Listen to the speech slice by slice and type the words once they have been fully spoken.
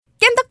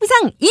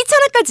예상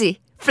 2,000원까지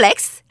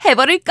플렉스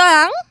해버릴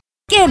거야.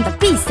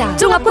 겜덕비상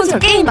종합 콘솔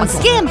게임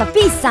방송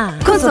겜덕비상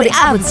콘솔의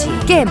아버지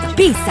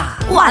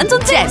겜덕비상 완전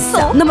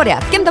잼써. 너 머리야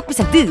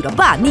겜덕비상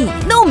들어봐니.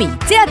 노미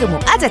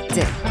제아도목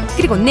아자트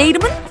그리고 내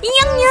이름은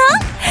이영영.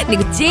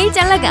 내가 제일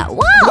잘 나가.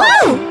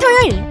 와우.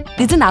 토요일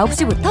늦은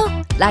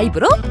 9시부터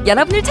라이브로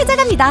여러분을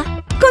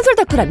찾아갑니다. 콘솔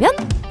덕후라면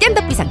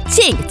겜덕비상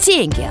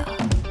챙겨.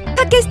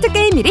 팟캐스트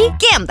게임 1위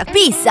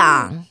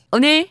겜덕비상.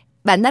 오늘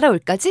만나러 올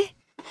거지?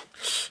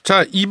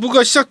 자,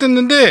 2부가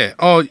시작됐는데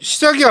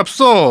시작에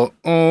앞서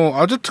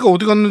아제트가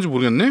어디 갔는지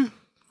모르겠네.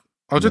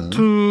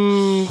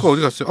 아제트가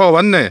어디 갔어요?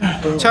 왔네.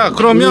 자,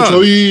 그러면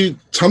저희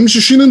잠시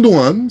쉬는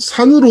동안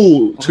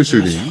산으로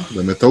 77님,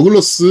 그다음에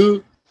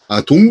더글러스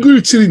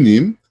동글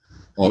 72님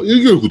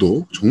 1개월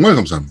구독 정말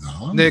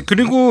감사합니다. 네,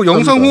 그리고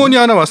영상 후원이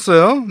하나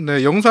왔어요.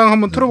 네, 영상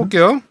한번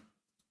틀어볼게요.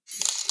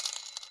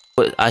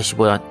 아씨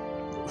뭐야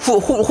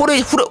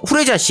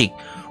후레 자식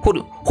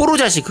호로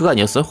자식 그거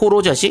아니었어?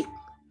 호로 자식?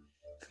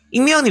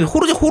 익명님이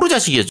호로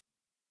자식이었죠.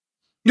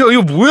 야,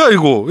 이거 뭐야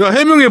이거? 야,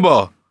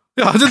 해명해봐.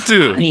 야,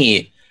 아제트.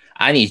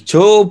 아니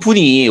저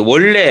분이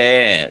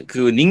원래 그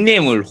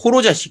닉네임을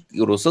호로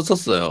자식으로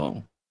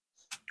썼었어요.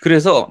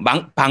 그래서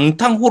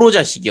방탕 호로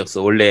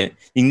자식이었어 원래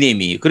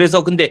닉네임이.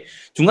 그래서 근데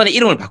중간에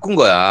이름을 바꾼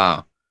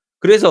거야.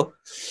 그래서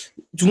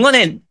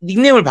중간에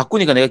닉네임을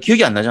바꾸니까 내가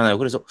기억이 안 나잖아요.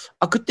 그래서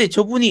그때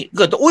저분이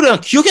그러니까 오히려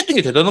기억했던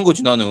게 대단한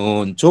거지.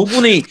 나는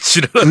저분의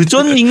그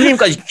전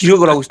닉네임까지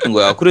기억을 하고 있었던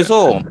거야.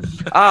 그래서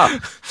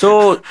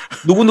저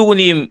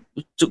누구누구님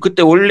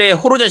그때 원래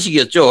호로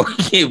자식이었죠.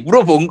 이게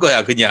물어본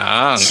거야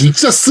그냥.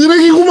 진짜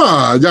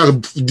쓰레기구만. 야,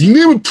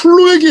 닉네임을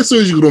풀로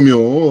얘기했어야지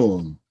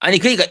그러면. 아니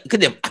그러니까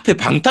근데 앞에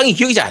방탕이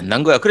기억이 잘 안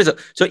난 거야. 그래서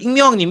저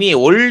익명님이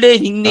원래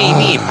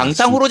닉네임이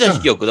방탕 호로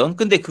자식이었거든.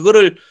 근데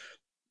그거를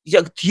이제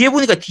뒤에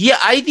보니까 뒤에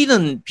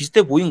아이디는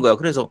비슷해 보인 거야.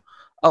 그래서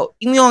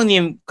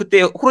익명님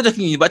그때 호로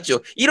자식이 맞죠?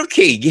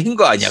 이렇게 얘기한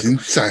거 아니야?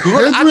 진짜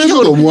그걸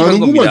해도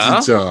너무하는구만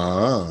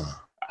진짜.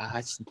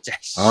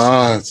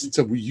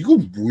 진짜 뭐 이거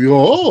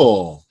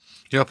뭐야?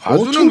 야,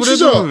 봐주는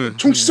그래도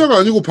청취자가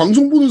아니고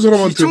방송 보는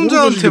사람한테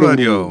시청자한테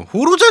말이야.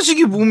 호로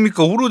자식이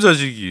뭡니까? 호로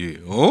자식이.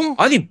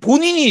 아니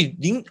본인이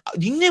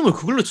닉네임을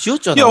그걸로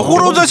지었잖아. 야,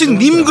 호로 자식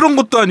님 그런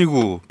것도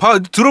아니고.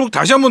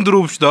 다시 한번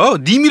들어봅시다.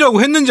 님이라고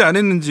했는지 안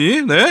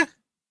했는지. 네?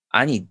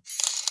 아니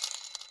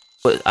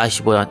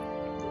아씨 뭐야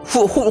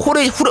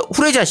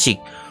후레 자식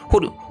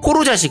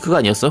호로 자식 그거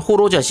아니었어?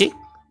 호로 자식?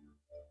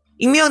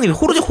 익명님이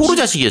호로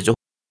자식이었죠.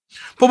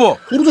 봐봐,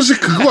 호로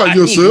자식 그거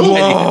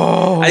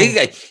아니었어요? 아니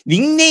그러니까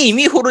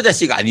닉네임이 호로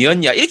자식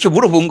아니었냐 이렇게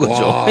물어본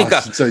거죠. 와,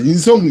 그러니까 진짜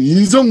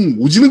인성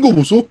오지는 거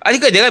보소. 아니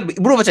그러니까 내가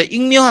물어봤잖아.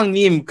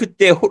 익명님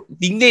그때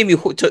닉네임이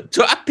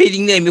저 앞에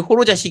닉네임이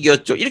호로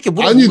자식이었죠. 이렇게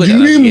물어본 거잖아.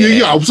 아니 닉네임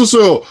얘기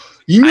없었어요.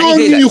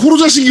 익명님이 그러니까, 호로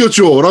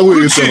자식이었죠라고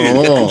얘기했잖아.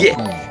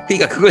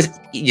 그러니까 그걸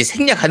이제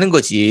생략하는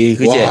거지.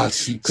 그제? 와,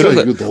 진짜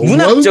그런 거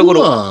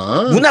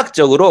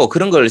문학적으로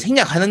그런 걸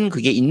생략하는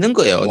그게 있는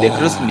거예요. 와. 네,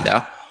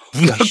 그렇습니다.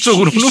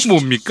 문학적으로는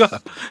뭡니까?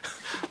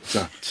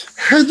 자,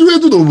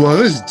 해도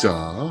너무하네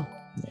진짜.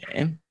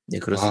 네,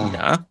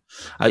 그렇습니다.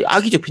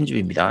 악의적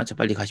편집입니다. 자,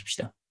 빨리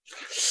가십시다.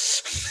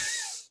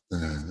 네.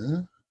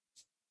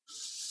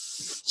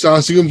 자,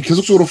 지금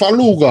계속적으로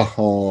팔로우가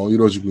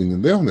이루어지고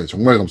있는데요. 네,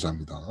 정말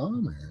감사합니다.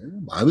 네,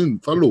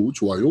 많은 팔로우,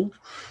 좋아요,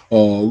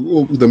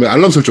 그다음에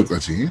알람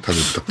설정까지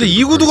다들 부탁드립니다. 근데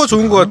이 구도가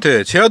좋은 것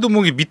같아.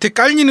 제아도목이 밑에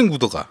깔리는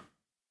구도가.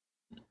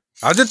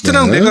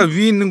 아제트랑 내가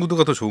위에 있는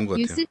구도가 더 좋은 것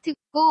같아요. 뉴스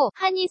특보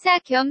한의사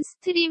겸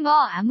스트리머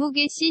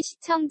아무개씨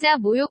시청자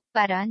모욕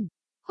발언.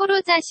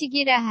 호로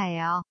자식이라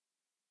하여.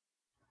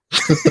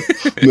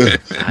 네,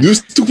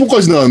 뉴스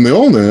특보까지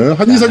나왔네요. 네,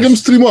 한의사 겸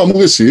스트리머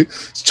아무개씨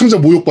시청자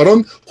모욕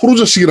발언 호로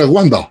자식이라고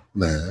한다.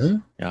 네.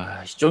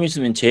 야, 좀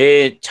있으면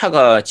제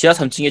차가 지하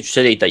 3층에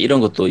주차돼 있다 이런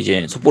것도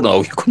이제 속보로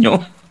나오겠군요.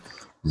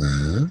 네.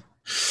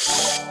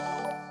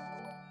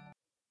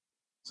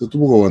 자, 또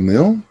뭐가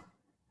왔네요.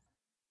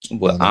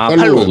 뭐야?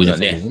 팔로우군요.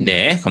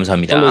 네,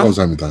 감사합니다. 팔로우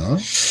감사합니다.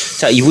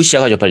 자, 2부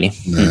시작하죠, 빨리.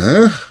 네.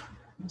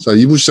 자,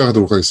 2부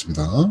시작하도록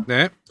하겠습니다.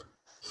 네.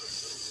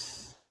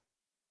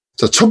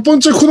 자, 첫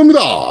번째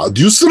코너입니다.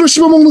 뉴스를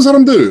씹어먹는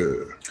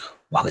사람들.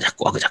 와그작.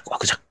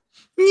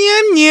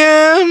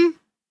 냠냠.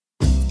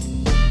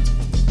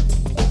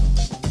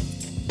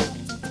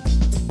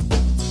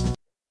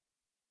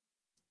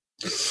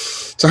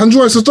 자, 한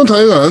주간 있었던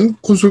다양한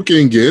콘솔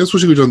게임계의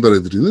소식을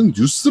전달해드리는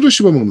뉴스를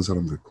씹어먹는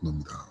사람들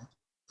코너입니다.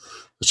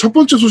 첫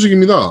번째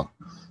소식입니다.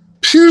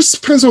 필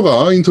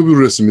스펜서가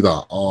인터뷰를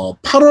했습니다.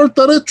 8월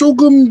달에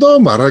조금 더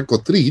말할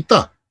것들이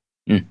있다.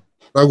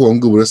 라고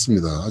언급을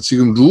했습니다.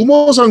 지금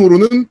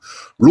루머상으로는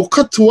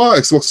로카트와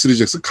엑스박스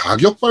시리즈 X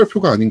가격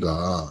발표가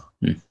아닌가.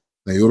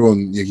 네,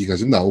 이런 얘기가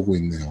지금 나오고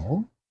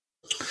있네요.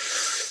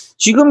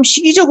 지금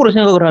시기적으로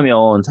생각을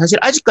하면 사실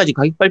아직까지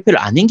가격 발표를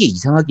안 한 게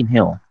이상하긴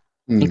해요.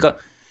 그러니까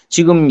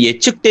지금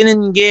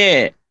예측되는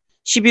게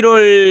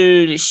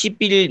 11월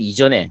 10일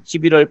이전에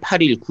 11월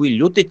 8일, 9일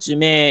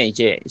요때쯤에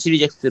이제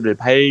시리즈 X를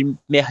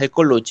발매할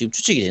걸로 지금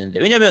추측이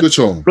되는데 왜냐면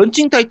그렇죠.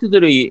 런칭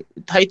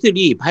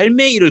타이틀이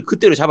발매일을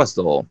그때로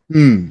잡았어.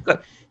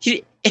 그러니까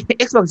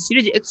엑스박스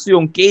시리즈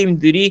X용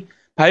게임들이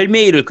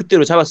발매일을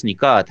그때로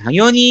잡았으니까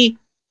당연히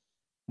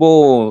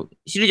뭐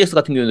시리즈 X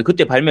같은 경우는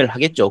그때 발매를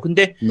하겠죠.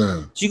 근데 네.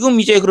 지금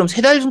이제 그럼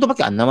 3달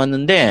정도밖에 안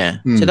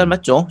남았는데 3달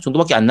맞죠?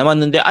 정도밖에 안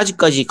남았는데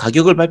아직까지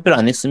가격을 발표를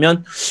안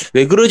했으면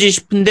왜 그러지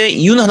싶은데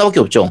이유는 하나밖에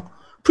없죠.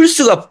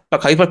 플스가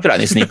가격 발표를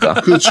안 했으니까.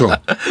 그렇죠.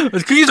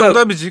 그게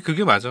정답이지.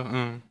 그게 맞아.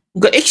 응.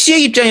 그러니까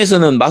엑시엑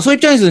입장에서는 마소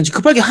입장에서는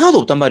급할 게 하나도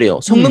없단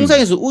말이에요.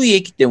 성능상에서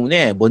우위했기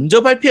때문에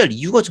먼저 발표할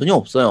이유가 전혀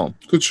없어요.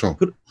 그렇죠.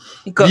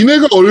 그러니까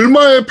니네가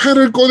얼마의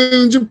패를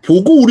꺼내는지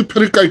보고 우리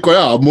패를 깔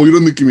거야. 뭐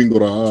이런 느낌인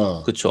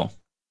거라. 그렇죠.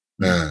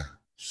 네.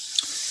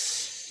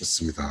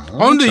 좋습니다.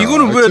 아 근데 자,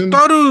 이거는 하여튼... 왜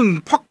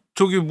다른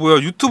저기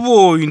뭐야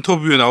유튜버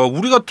인터뷰에 나와?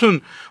 우리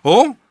같은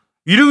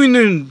이름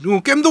있는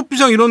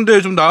겜덕비상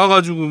이런데 좀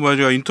나와가지고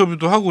말이야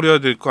인터뷰도 하고 그래야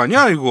될 거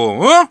아니야 이거?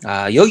 어?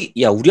 아 여기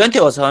야 우리한테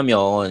와서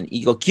하면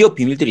이거 기업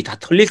비밀들이 다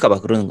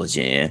털릴까봐 그러는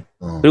거지.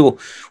 그리고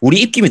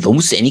우리 입김이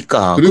너무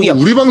세니까. 그리고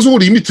우리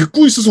방송을 이미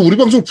듣고 있어서 우리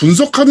방송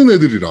분석하는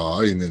애들이라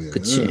얘네는.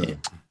 그치.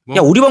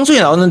 야 우리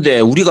방송에 나왔는데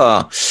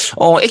우리가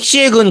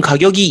엑시액은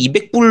가격이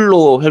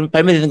 200불로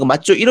발매되는 거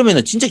맞죠?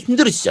 이러면은 진짜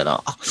힘들어지잖아.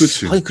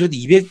 그렇지. 아니 그래도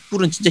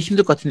 200불은 진짜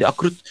힘들 것 같은데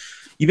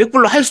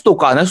 200불로 할 수도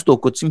없고 안 할 수도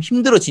없고 지금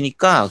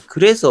힘들어지니까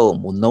그래서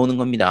못 나오는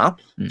겁니다.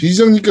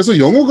 비지장님께서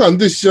영어가 안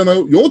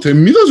되시잖아요. 영어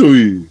됩니다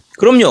저희.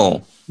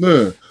 그럼요. 네.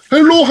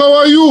 Hello, how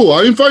are you?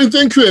 I'm fine,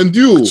 thank you, and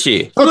you.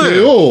 그렇지. 다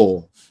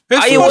돼요.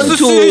 I want to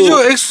시리즈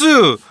X.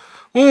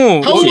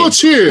 How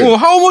much?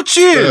 how much?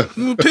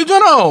 네.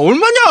 되잖아.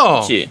 얼마냐?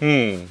 그렇지.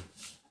 네.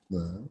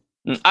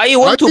 I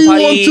want to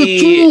buy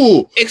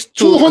X2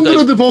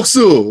 200 bucks.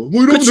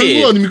 뭐 이러면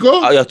되는 거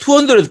아닙니까? 아, 야,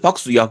 200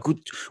 박스. 야, 그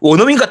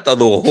원어민 같다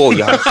너.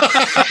 야.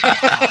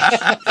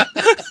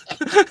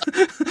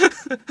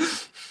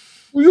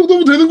 이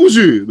정도면 되는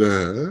거지. 네.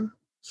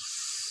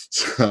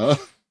 자.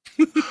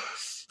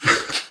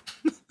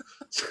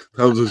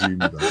 다음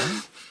소식입니다.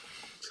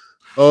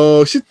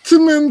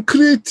 히트맨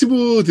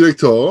크리에이티브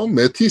디렉터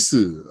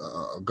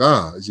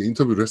매티스가 이제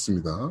인터뷰를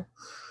했습니다.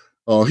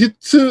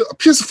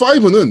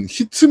 PS5는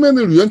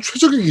히트맨을 위한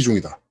최적의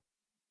기종이다.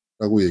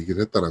 라고 얘기를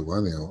했다라고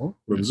하네요.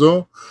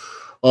 그러면서,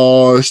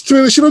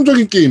 히트맨은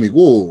실험적인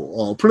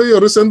게임이고,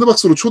 플레이어를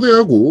샌드박스로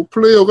초대하고,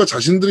 플레이어가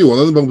자신들이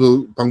원하는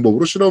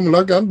방법으로 실험을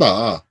하게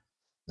한다.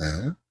 네.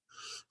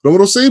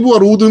 그러므로 세이브와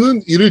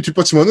로드는 이를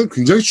뒷받침하는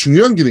굉장히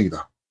중요한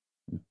기능이다.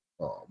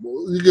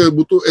 이게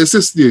뭐 또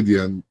SSD에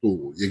대한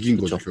또 얘기인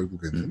거죠, 그렇죠.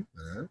 결국에는.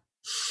 네.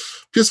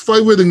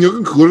 PS5의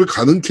능력은 그걸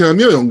가능케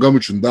하며 영감을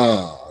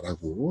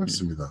준다라고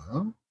했습니다.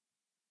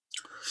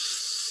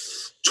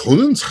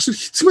 저는 사실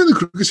히트맨을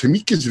그렇게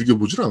재밌게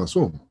즐겨보질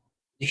않았어.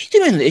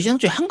 히트맨은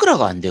애시당초에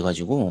한글화가 안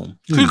돼가지고.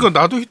 그러니까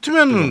나도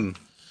히트맨은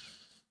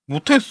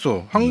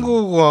못했어.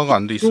 한국어가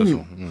안 돼 있어서.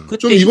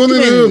 좀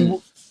이번에는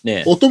뭐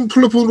네. 어떤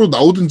플랫폼으로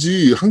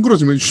나오든지 한글화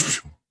좀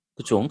해주십시오.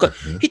 그렇죠. 그러니까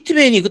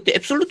히트맨이 그때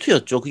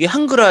앱솔루트였죠. 그게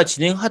한글화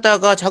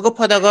진행하다가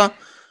작업하다가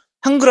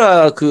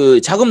한글화 그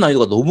작업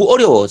난이도가 너무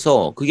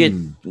어려워서 그게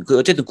그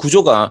어쨌든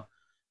구조가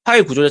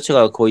파일 구조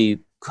자체가 거의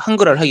그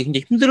한글화를 하기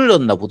굉장히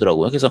힘들었나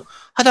보더라고요. 그래서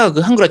하다가 그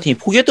한글화 팀이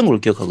포기했던 걸로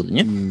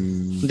기억하거든요.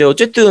 근데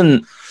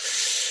어쨌든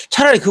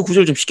차라리 그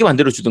구조를 좀 쉽게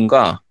만들어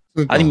주든가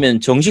그러니까.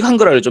 아니면 정식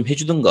한글화를 좀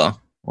해주든가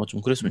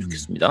좀 그랬으면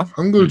좋겠습니다.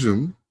 한글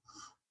좀.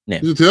 네.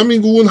 이제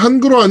대한민국은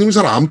한글화 아니면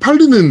잘 안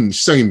팔리는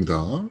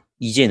시장입니다.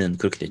 이제는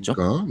그렇게 됐죠.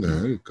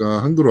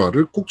 그러니까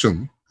한글화를 꼭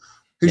좀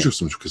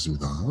해주셨으면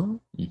좋겠습니다.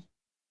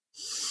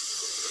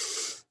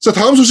 자,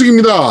 다음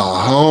소식입니다.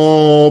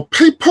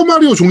 페이퍼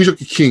마리오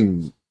종이접기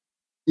킹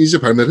이제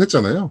발매를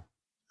했잖아요.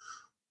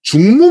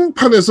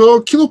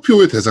 중문판에서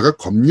키노피오의 대사가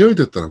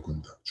검열됐다라고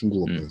합니다.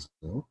 중국어판에서.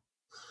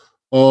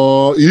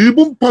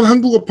 일본판,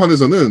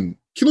 한국어판에서는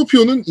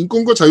키노피오는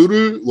인권과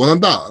자유를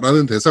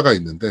원한다라는 대사가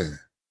있는데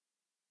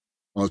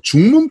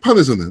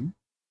중문판에서는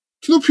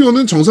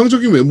키노피오는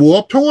정상적인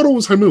외모와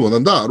평화로운 삶을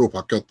원한다로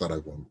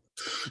바뀌었다라고 합니다.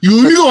 이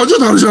의미가 완전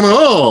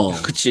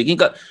다르잖아. 그치.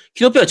 그러니까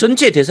키노피오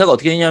전체 대사가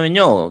어떻게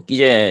되냐면요.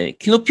 이제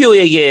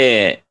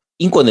키노피오에게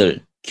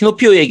인권을,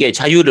 키노피오에게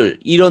자유를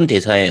이런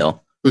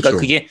대사예요. 그러니까 그렇죠.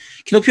 그게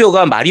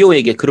키노피오가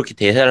마리오에게 그렇게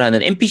대사를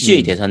하는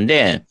NPC의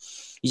대사인데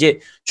이제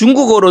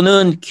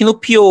중국어로는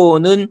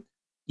키노피오는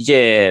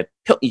이제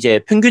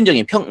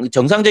평균적인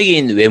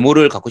정상적인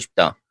외모를 갖고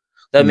싶다.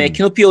 그다음에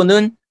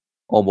키노피오는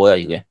뭐야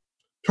이게?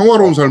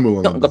 평화로운 삶을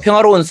원한다. 그러니까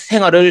평화로운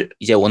생활을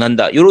이제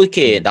원한다.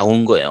 이렇게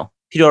나온 거예요.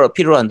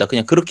 필요로 한다.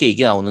 그냥 그렇게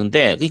얘기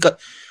나오는데, 그러니까,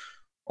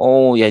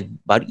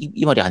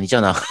 이 말이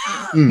아니잖아.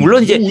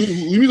 물론 이제,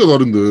 의미가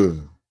다른데.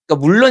 그러니까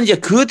물론 이제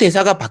그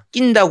대사가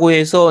바뀐다고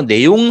해서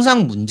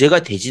내용상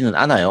문제가 되지는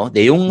않아요.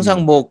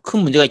 내용상 뭐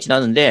큰 문제가 있지는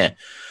않은데,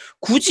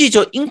 굳이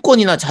저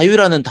인권이나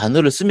자유라는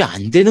단어를 쓰면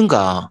안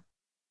되는가.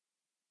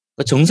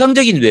 그러니까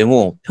정상적인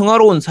외모,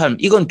 평화로운 삶,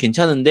 이건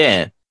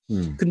괜찮은데,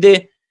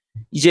 근데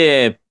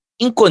이제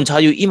인권,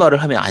 자유 이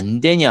말을 하면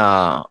안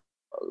되냐.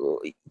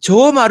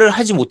 저 말을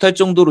하지 못할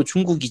정도로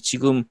중국이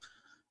지금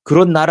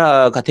그런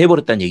나라가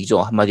돼버렸다는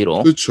얘기죠.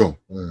 한마디로. 그렇죠.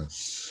 네.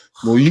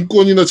 뭐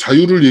인권이나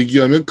자유를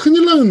얘기하면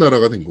큰일 나는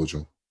나라가 된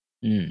거죠.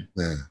 네.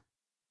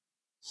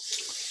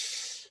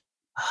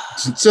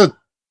 진짜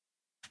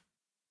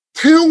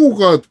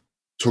태영호가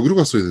저기로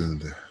갔어야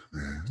되는데. 네.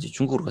 이제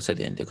중국으로 갔어야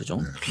되는데 그죠?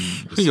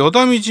 그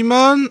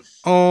여담이지만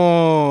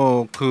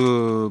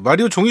그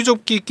마리오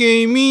종이접기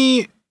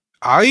게임이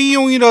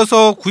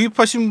아이용이라서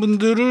구입하신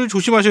분들을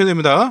조심하셔야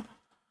됩니다.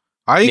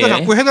 아이가 네.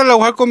 자꾸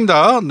해달라고 할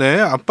겁니다. 네,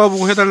 아빠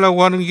보고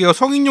해달라고 하는 게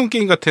성인용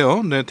게임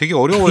같아요. 네, 되게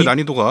어려워요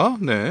난이도가.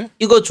 네.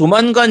 이거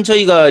조만간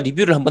저희가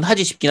리뷰를 한번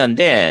하지 싶긴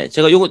한데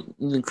제가 요거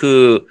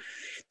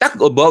딱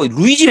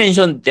루이지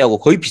맨션 때하고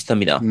거의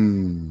비슷합니다.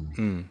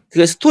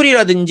 그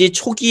스토리라든지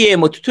초기에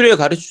뭐 튜토리얼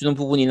가르쳐주는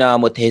부분이나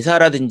뭐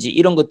대사라든지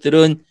이런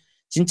것들은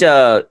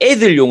진짜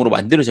애들용으로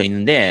만들어져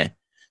있는데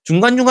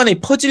중간중간에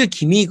퍼즐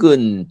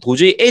기믹은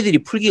도저히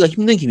애들이 풀기가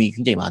힘든 기믹이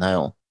굉장히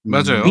많아요.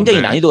 맞아요.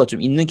 굉장히 네. 난이도가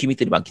좀 있는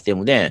기믹들이 많기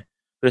때문에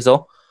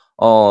그래서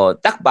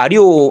딱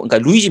마리오 그러니까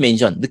루이지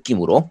맨션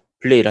느낌으로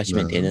플레이를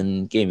하시면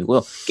되는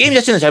게임이고요. 게임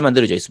자체는 잘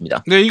만들어져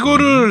있습니다. 네,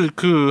 이거를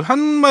그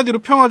한마디로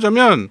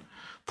평하자면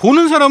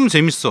보는 사람은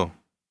재밌어.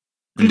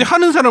 근데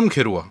하는 사람은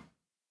괴로워.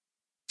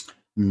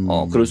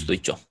 그럴 수도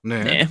있죠.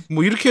 네. 네.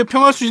 뭐 이렇게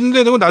평할 수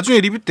있는데 나중에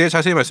리뷰 때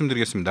자세히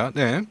말씀드리겠습니다.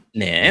 네.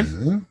 네.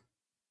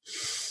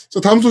 자,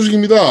 다음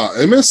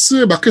소식입니다.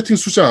 MS의 마케팅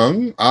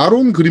수장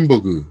아론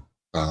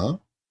그린버그가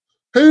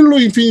헤일로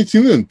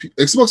인피니티는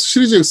엑스박스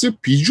시리즈 X의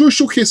비주얼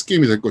쇼케이스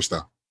게임이 될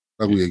것이다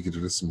라고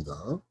얘기를 했습니다.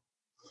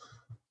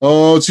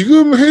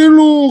 지금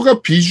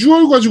헤일로가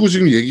비주얼 가지고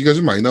지금 얘기가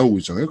좀 많이 나오고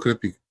있잖아요.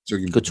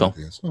 그래픽적인 부분에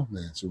대해서.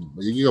 네, 지금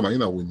얘기가 많이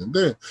나오고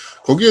있는데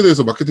거기에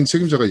대해서 마케팅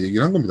책임자가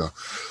얘기를 한 겁니다.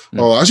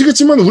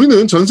 아시겠지만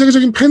우리는 전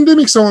세계적인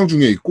팬데믹 상황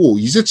중에 있고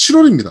이제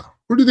 7월입니다.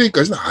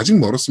 홀리데이까지는 아직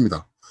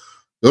멀었습니다.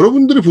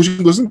 여러분들이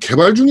보신 것은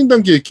개발 중인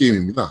단계의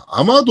게임입니다.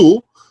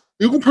 아마도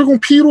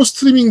 1080p로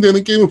스트리밍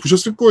되는 게임을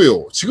보셨을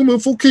거예요. 지금은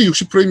 4K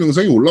 60프레임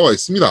영상이 올라와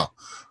있습니다.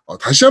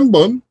 다시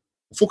한번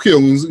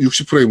 4K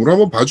 60프레임으로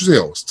한번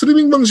봐주세요.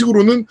 스트리밍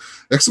방식으로는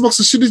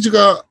엑스박스 시리즈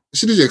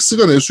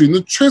X가 낼 수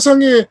있는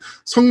최상의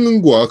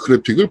성능과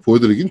그래픽을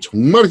보여드리긴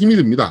정말 힘이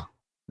듭니다.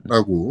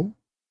 라고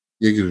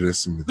얘기를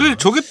했습니다. 네,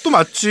 저게 또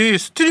맞지.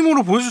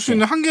 스트리머로 보여줄 수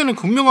있는 한계는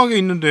분명하게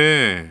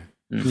있는데.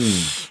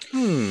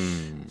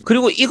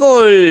 그리고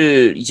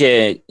이걸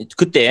이제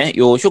그때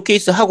요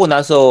쇼케이스 하고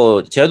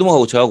나서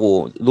제아동하고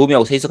저하고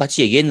노미하고 셋이서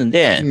같이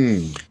얘기했는데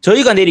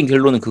저희가 내린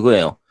결론은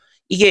그거예요.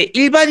 이게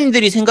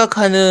일반인들이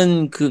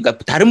생각하는 그러니까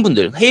다른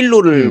분들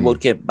헤일로를 뭐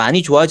이렇게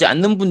많이 좋아하지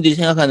않는 분들이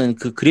생각하는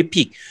그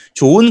그래픽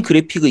좋은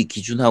그래픽의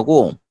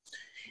기준하고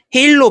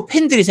헤일로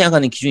팬들이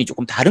생각하는 기준이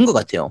조금 다른 것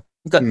같아요.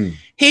 그러니까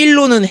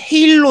헤일로는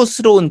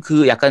헤일로스러운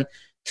그 약간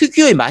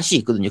특유의 맛이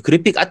있거든요.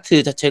 그래픽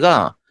아트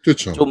자체가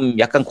그렇죠. 좀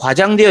약간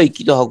과장되어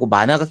있기도 하고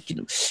만화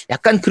같기도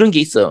약간 그런 게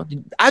있어요.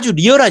 아주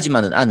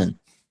리얼하지만은 않은.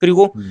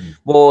 그리고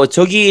뭐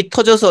저기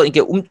터져서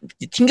이렇게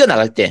튕겨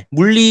나갈 때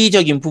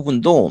물리적인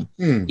부분도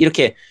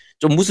이렇게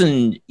좀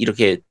무슨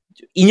이렇게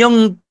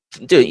인형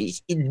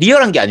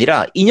리얼한 게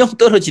아니라 인형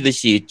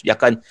떨어지듯이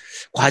약간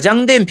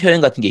과장된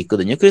표현 같은 게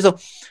있거든요. 그래서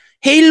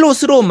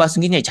헤일로스러운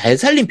맛은 굉장히 잘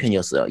살린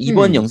편이었어요.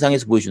 이번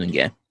영상에서 보여주는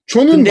게.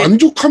 저는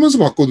만족하면서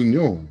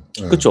봤거든요.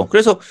 네. 그렇죠.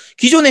 그래서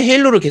기존의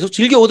헤일로를 계속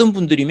즐겨오던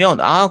분들이면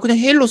그냥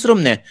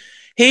헤일로스럽네.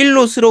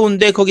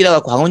 헤일로스러운데 거기다가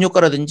광원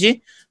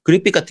효과라든지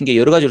그래픽 같은 게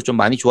여러 가지로 좀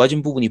많이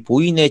좋아진 부분이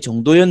보이네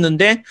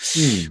정도였는데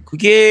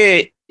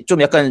그게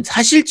좀 약간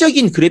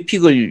사실적인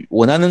그래픽을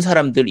원하는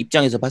사람들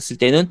입장에서 봤을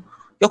때는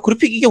야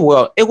그래픽 이게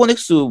뭐야 에곤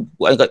X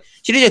그러니까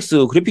시리즈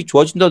X 그래픽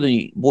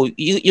좋아진다더니 뭐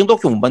이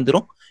정도밖에 못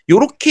만들어?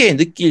 요렇게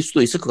느낄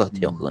수도 있을 것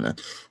같아요. 그거는.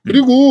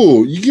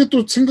 그리고 이게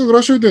또 생각을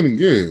하셔야 되는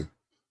게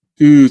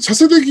그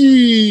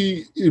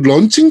차세대기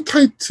런칭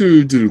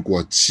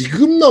타이틀들과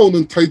지금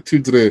나오는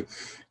타이틀들의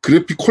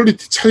그래픽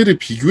퀄리티 차이를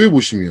비교해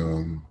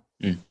보시면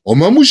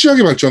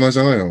어마무시하게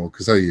발전하잖아요.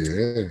 그 사이에.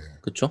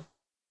 그렇죠.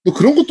 또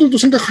그런 것들도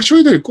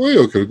생각하셔야 될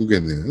거예요.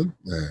 결국에는.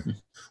 네.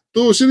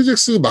 또 시리즈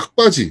X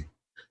막바지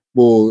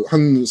뭐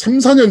한 3,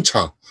 4년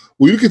차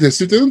뭐 이렇게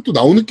됐을 때는 또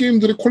나오는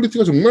게임들의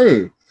퀄리티가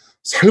정말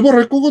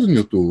살벌할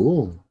거거든요.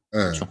 또. 네.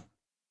 그렇죠.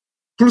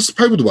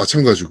 플스5도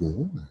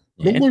마찬가지고.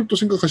 그런 네. 걸 또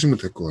생각하시면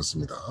될 것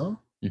같습니다.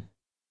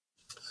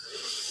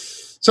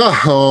 자,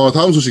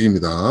 다음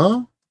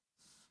소식입니다.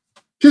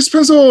 필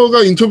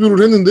스펜서가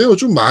인터뷰를 했는데요.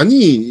 좀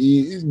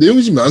많이,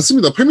 내용이 좀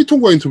많습니다.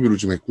 페미통과 인터뷰를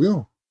좀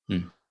했고요.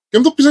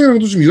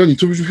 겜덕비상이랑도 좀 이런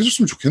인터뷰 좀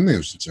해줬으면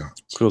좋겠네요, 진짜.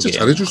 진짜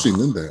잘해줄 수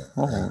있는데.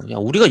 야,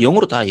 우리가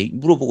영어로 다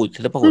물어보고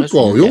대답하고 그러니까, 할 수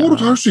있는데. 영어로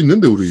다 할 수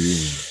있는데, 우리.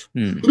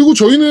 그리고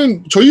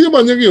저희가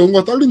만약에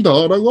영어가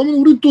딸린다라고 하면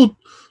우린 또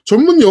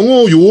전문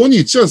영어 요원이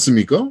있지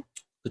않습니까?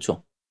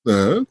 그렇죠. 네.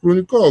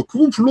 그러니까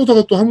그분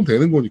불러다가 또 하면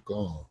되는 거니까.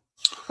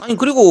 아니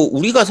그리고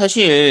우리가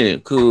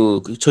사실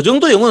저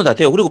정도 영어는 다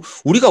돼요. 그리고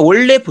우리가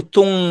원래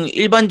보통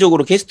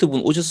일반적으로 게스트분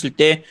오셨을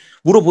때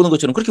물어보는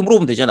것처럼 그렇게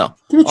물어보면 되잖아.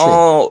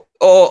 그렇죠.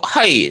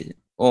 하이,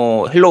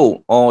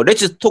 헬로우,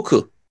 렛츠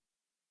토크,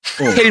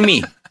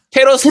 텔미,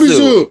 테러스.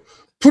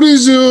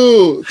 Please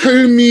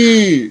tell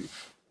me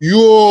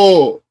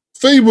your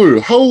fable,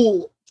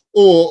 how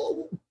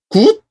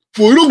good?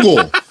 뭐 이런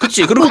거.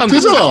 그치, 그런 거 하면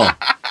되잖아.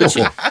 그치.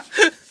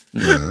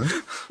 네.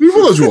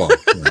 얼마나 좋아. 네.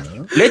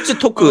 렛츠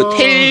토크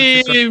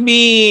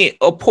텔미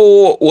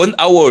for 1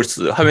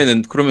 hours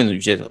하면은 그러면은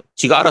이제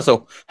지가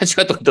알아서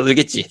 1시간 동안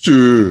떠들겠지.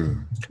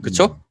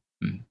 그쵸?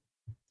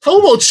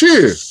 How much?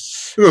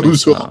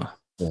 그러니까.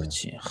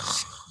 그렇지.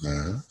 네.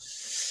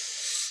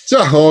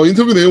 자,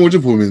 인터뷰 내용을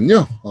좀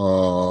보면요.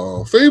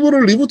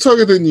 페이블을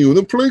리부트하게 된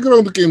이유는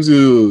플레이그라운드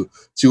게임즈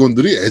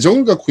직원들이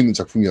애정을 갖고 있는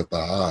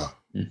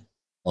작품이었다.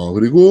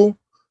 그리고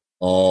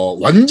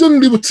완전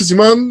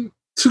리부트지만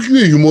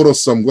특유의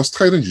유머러스함과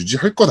스타일은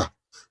유지할 거다.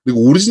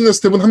 그리고 오리지널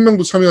스텝은 한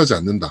명도 참여하지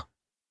않는다.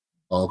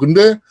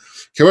 근데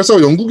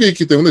개발사가 영국에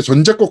있기 때문에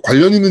전작과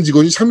관련 있는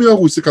직원이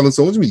참여하고 있을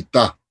가능성은 좀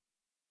있다.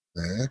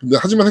 네. 근데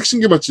하지만 핵심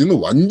개발진은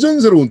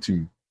완전 새로운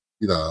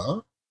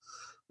팀이다.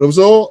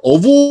 그러면서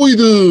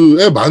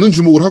어보이드에 많은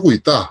주목을 하고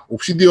있다.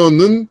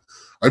 옵시디언은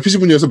RPG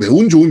분야에서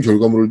매우 좋은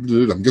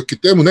결과물을 남겼기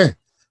때문에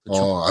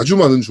아주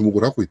많은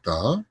주목을 하고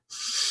있다.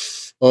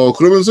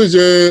 그러면서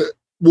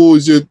뭐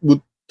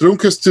드래곤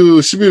퀘스트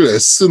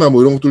 11S나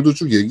뭐 이런 것들도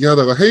쭉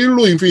얘기하다가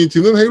헤일로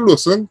인피니티는 헤일로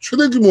역사상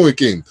최대 규모의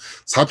게임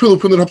 4편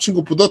 5편을 합친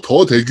것보다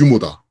더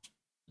대규모다.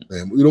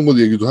 네, 뭐 이런 것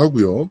얘기도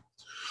하고요.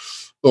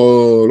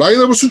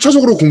 라인업을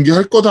순차적으로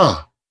공개할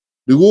거다.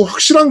 그리고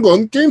확실한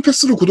건 게임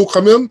패스를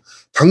구독하면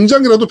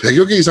당장이라도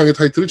 100여 개 이상의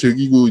타이틀을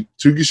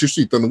즐기실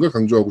수 있다는 걸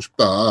강조하고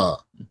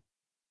싶다.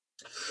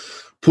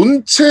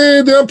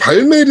 본체에 대한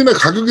발매일이나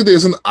가격에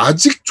대해서는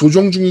아직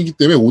조정 중이기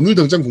때문에 오늘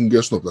당장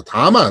공개할 수는 없다.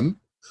 다만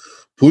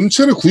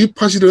본체를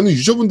구입하시려는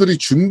유저분들이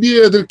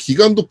준비해야 될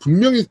기간도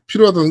분명히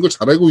필요하다는 걸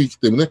잘 알고 있기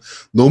때문에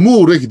너무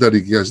오래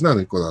기다리게 하진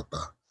않을 것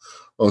같다.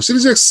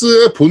 시리즈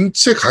X의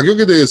본체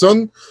가격에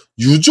대해선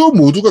유저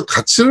모두가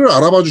가치를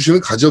알아봐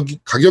주시는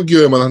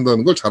가격이어야만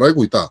한다는 걸 잘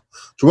알고 있다.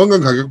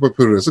 조만간 가격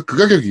발표를 해서 그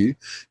가격이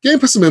게임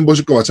패스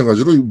멤버십과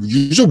마찬가지로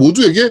유저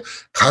모두에게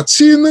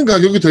가치 있는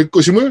가격이 될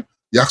것임을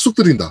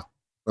약속드린다.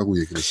 라고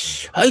얘기를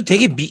했습니다. 아니,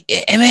 되게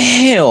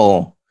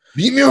애매해요.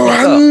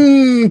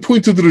 미묘한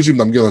포인트들을 지금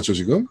남겨놨죠,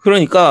 지금.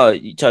 그러니까,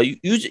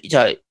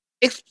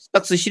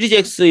 엑스박스 시리즈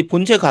X의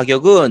본체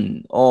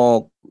가격은,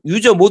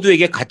 유저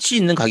모두에게 가치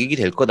있는 가격이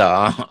될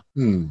거다.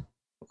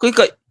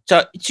 그러니까,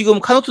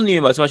 지금 카노토님이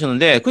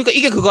말씀하셨는데, 그러니까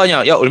이게 그거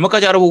아니야. 야,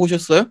 얼마까지 알아보고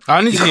오셨어요?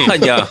 아니지. 이거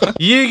아니야.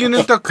 이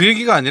얘기는 딱 그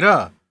얘기가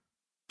아니라,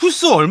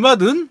 플스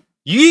얼마든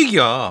이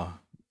얘기야.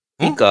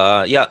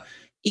 그러니까, 야,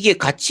 이게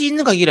가치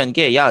있는 가격이라는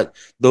게, 야,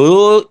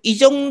 너 이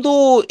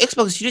정도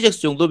엑스박스 시리즈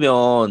X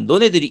정도면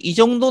너네들이 이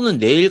정도는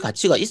낼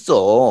가치가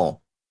있어.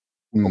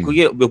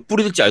 그게 몇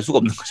불이 될지 알 수가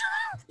없는 거잖아.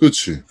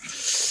 그렇지.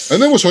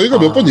 근데 뭐 저희가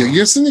몇 번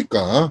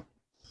얘기했으니까.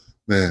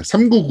 네,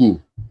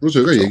 399로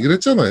저희가 그렇죠. 얘기를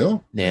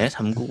했잖아요. 네,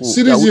 399.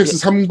 시리즈 X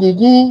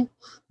 399,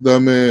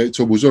 그다음에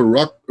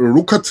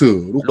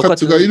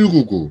로카트가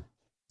 199.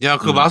 야,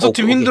 그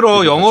마소팀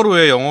힘들어. 영어로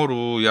해,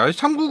 영어로. 야,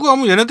 399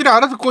 하면 얘네들이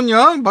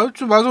알아듣겠냐?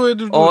 마소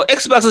애들도.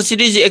 엑스박스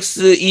시리즈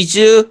X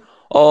is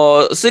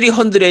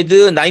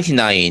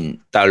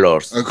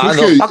 $399.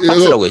 그렇게 너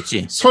박스라고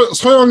했지.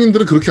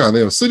 서양인들은 그렇게 안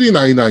해요.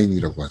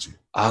 399이라고 하지.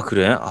 아,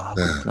 그래? 아,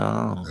 네.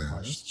 그렇구나. 네.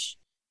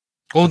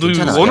 너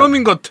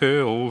원어민 같아.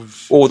 너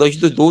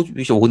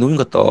원어민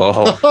같다.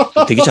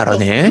 되게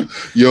잘하네.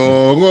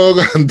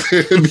 영어가 안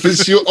되면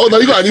쉬워. 나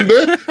이거 아닌데?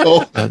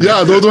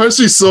 야, 너도 할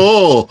수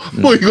있어.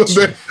 뭐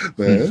이건데.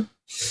 네.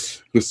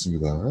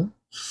 그렇습니다.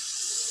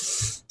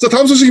 자,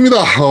 다음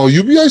소식입니다.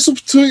 UBI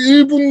소프트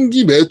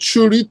 1분기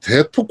매출이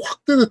대폭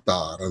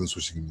확대됐다라는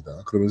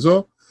소식입니다.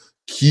 그러면서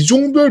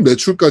기종별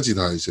매출까지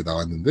다 이제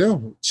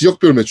나왔는데요.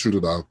 지역별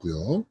매출도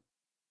나왔고요.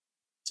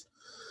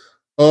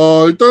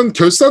 일단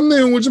결산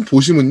내용을 좀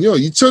보시면요.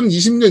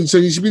 2020년,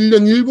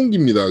 2021년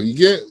 1분기입니다.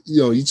 이게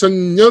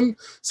 2000년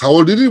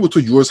 4월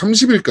 1일부터 6월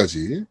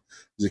 30일까지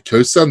이제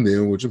결산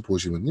내용을 좀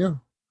보시면요.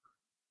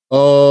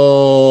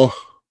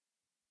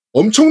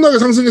 엄청나게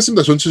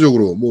상승했습니다.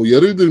 전체적으로. 뭐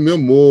예를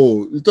들면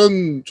뭐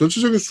일단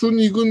전체적인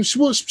순이익은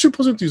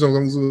 17% 이상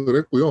상승을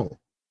했고요.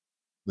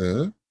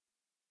 네.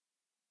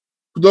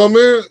 그다음에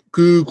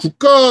그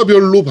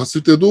국가별로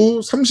봤을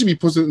때도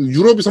 32%,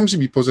 유럽이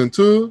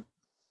 32%,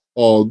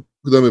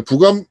 그다음에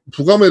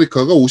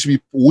북아메리카가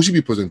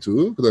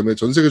 52%, 그다음에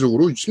전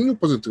세계적으로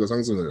 16%가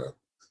상승을 한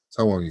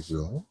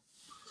상황이고요.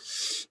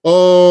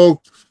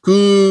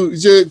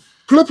 이제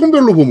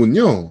플랫폼별로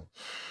보면요.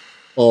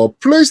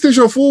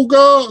 플레이스테이션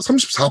 4가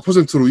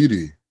 34%로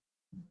 1위.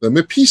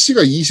 그다음에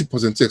PC가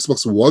 20%,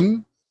 엑스박스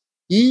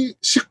 1이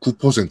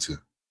 19%,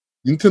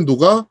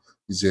 닌텐도가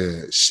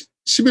이제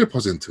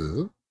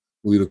 11%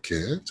 뭐 이렇게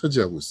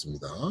차지하고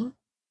있습니다.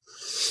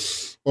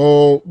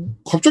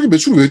 갑자기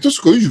매출이 왜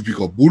떴을까요,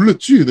 유비가? 뭘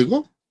냈지,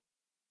 얘네가?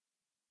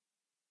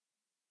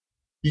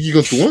 이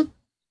기간 동안?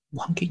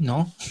 뭐 한 게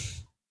있나?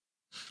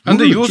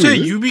 근데 요새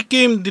유비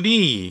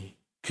게임들이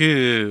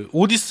그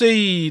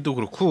오디세이도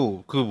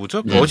그렇고 그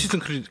뭐죠? 어시슨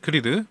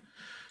크리드.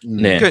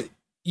 네. 그러니까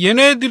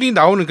얘네들이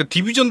나오는 그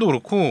디비전도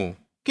그렇고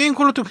게임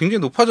퀄리티가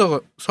굉장히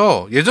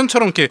높아져서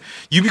예전처럼 이렇게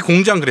유비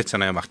공장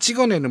그랬잖아요. 막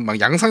찍어내는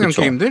막 양상형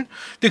그쵸. 게임들.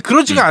 근데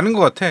그러지가 않은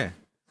것 같아.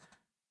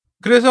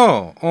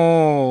 그래서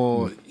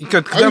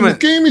그러니까 그다음에 뭐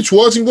게임이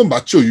좋아진 건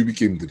맞죠, 유비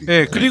게임들이.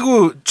 네,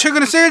 그리고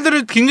최근에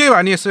세일들을 굉장히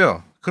많이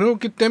했어요.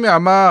 그렇기 때문에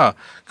아마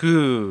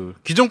그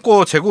기존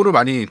거 재고를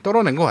많이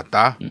떨어낸 것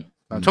같다.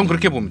 전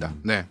그렇게 봅니다.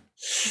 네.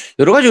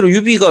 여러 가지로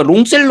유비가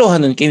롱셀러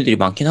하는 게임들이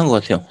많긴 한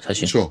것 같아요,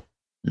 사실. 그렇죠.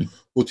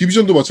 뭐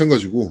디비전도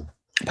마찬가지고,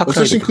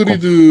 어쌔신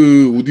파크라이도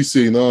크리드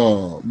오디세이나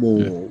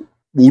뭐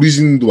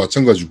오리진도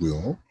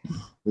마찬가지고요.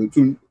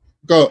 좀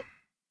그러니까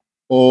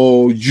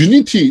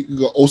유니티,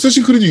 그러니까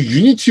어쌔신 크리드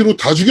유니티로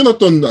다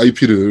죽여놨던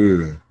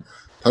IP를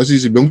다시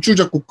이제 명줄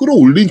잡고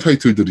끌어올린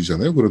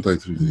타이틀들이잖아요. 그런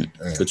타이틀들이.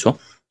 네. 그렇죠.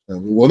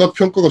 워낙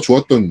평가가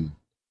좋았던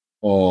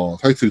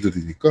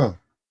타이틀들이니까.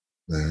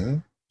 네.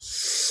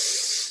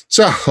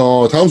 자,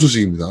 다음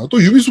소식입니다.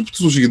 또 유비소프트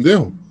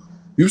소식인데요.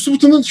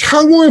 유비소프트는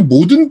향후의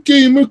모든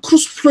게임을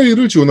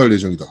크로스플레이를 지원할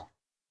예정이다.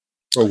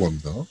 라고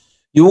합니다.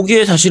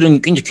 요게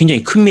사실은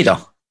굉장히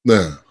큽니다. 네.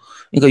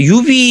 그러니까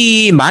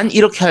유비만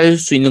이렇게 할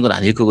수 있는 건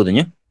아닐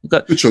거거든요.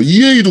 그러니까 그렇죠.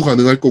 EA도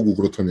가능할 거고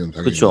그렇다면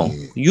당연히. 그렇죠.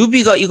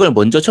 유비가 이걸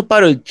먼저 첫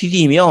발을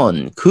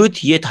디디면 그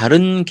뒤에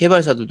다른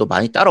개발사들도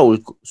많이 따라올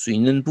수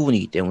있는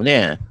부분이기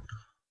때문에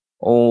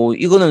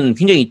이거는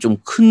굉장히 좀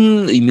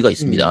큰 의미가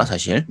있습니다,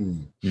 사실.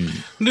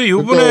 근데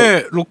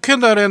요번에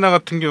로켓 아레나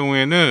같은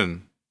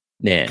경우에는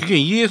네. 그게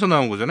EA에서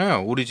나온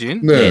거잖아요.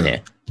 오리진. 네.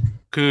 네네.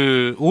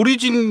 그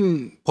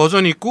오리진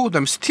버전 있고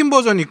그다음에 스팀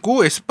버전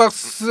있고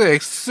엑스박스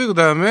X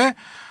그다음에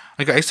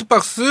그러니까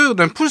엑스박스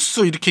그다음에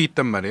플스 이렇게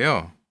있단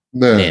말이에요.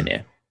 네.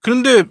 네네.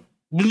 그런데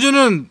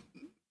문제는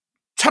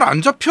잘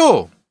안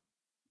잡혀.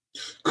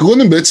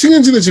 그거는 매칭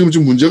엔진에 지금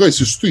좀 문제가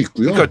있을 수도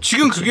있고요. 그러니까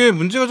지금 그게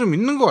문제가 좀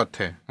있는 것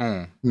같아.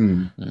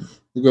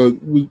 그러니까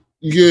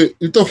이게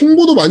일단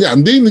홍보도 많이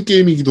안 돼 있는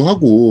게임이기도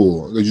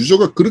하고, 그러니까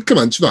유저가 그렇게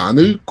많지도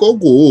않을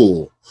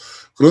거고,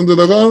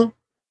 그런데다가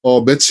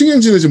매칭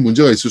엔진에 좀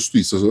문제가 있을 수도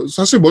있어서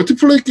사실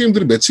멀티플레이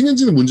게임들이 매칭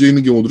엔진에 문제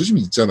있는 경우들이 좀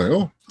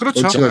있잖아요.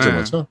 그렇죠.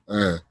 런칭하자마자. 네.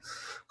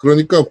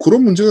 그러니까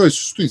그런 문제가 있을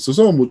수도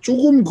있어서 뭐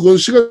조금 그건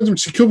시간 좀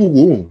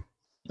지켜보고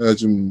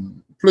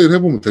좀 플레이를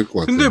해보면 될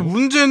것 같아요. 근데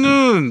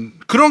문제는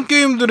그런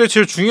게임들의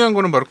제일 중요한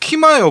거는 바로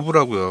키마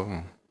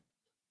여부라고요.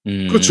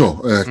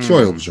 그렇죠. 네,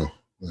 키와 여부죠.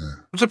 네.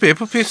 어차피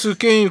FPS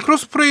게임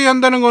크로스플레이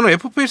한다는 거는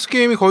FPS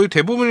게임이 거의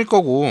대부분일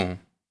거고.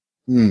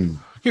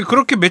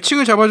 그렇게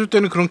매칭을 잡아줄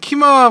때는 그런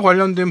키마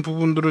관련된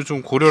부분들을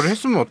좀 고려를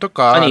했으면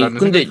어떨까라는 아니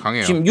근데 생각이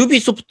강해요. 지금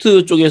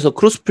유비소프트 쪽에서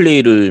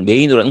크로스플레이를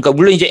메인으로 그러니까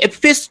물론 이제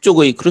FPS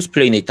쪽의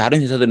크로스플레이는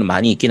다른 회사들은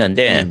많이 있긴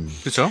한데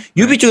그렇죠.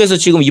 유비 쪽에서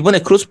지금 이번에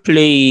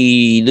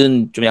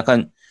크로스플레이는 좀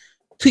약간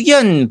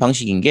특이한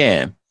방식인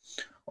게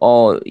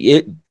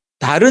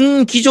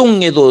다른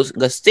기종에도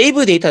그러니까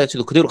세이브 데이터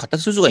자체도 그대로 갖다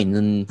쓸 수가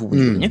있는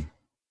부분이거든요.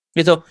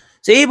 그래서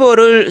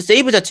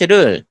세이브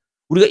자체를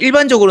우리가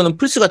일반적으로는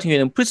플스 같은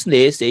경우에는 플스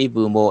내에 세이브,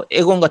 뭐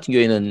에건 같은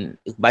경우에는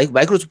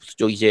마이크로소프트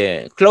쪽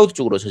이제 클라우드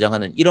쪽으로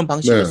저장하는 이런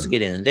방식을 쓰게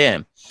되는데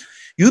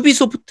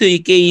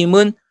유비소프트의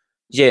게임은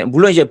이제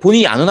물론 이제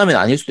본인이 안 원하면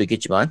아닐 수도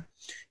있겠지만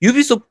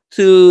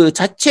유비소프트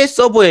자체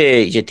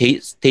서버에 이제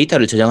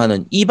데이터를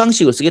저장하는 이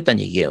방식을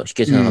쓰겠다는 얘기예요.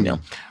 쉽게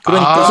생각하면.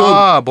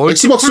 그러니까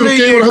엑스박스로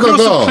게임을 하다가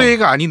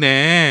크로스플레이가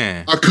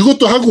아니네.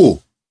 그것도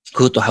하고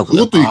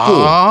그것도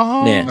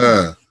있고. 네. 네.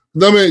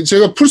 그다음에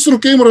제가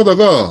플스로 게임을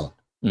하다가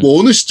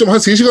뭐 어느 시점 한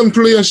 3시간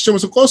플레이한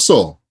시점에서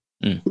껐어.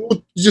 그리고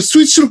이제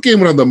스위치로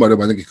게임을 한단 말이야.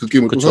 만약에 그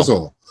게임을 또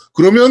사서.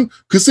 그러면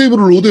그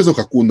세이브를 로드해서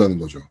갖고 온다는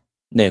거죠.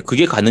 네,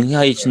 그게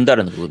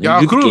가능해진다는 거거든요. 야,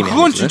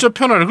 그건 진짜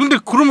편하네. 근데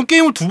그러면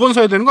게임을 2번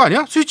사야 되는 거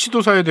아니야?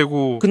 스위치도 사야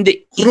되고.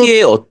 근데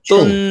이게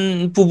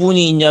어떤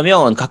부분이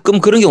있냐면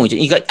가끔 그런 경우 이제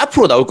그러니까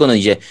앞으로 나올 거는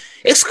이제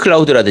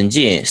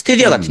엑스클라우드라든지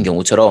스테디아 같은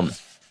경우처럼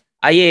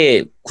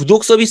아예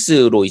구독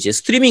서비스로 이제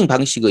스트리밍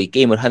방식의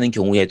게임을 하는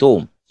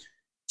경우에도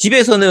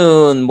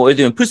집에서는 뭐 예를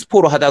들면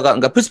플스4로 하다가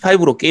그러니까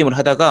플스5로 게임을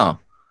하다가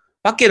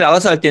밖에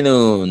나가서 할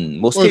때는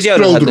뭐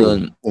스테디아를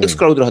하든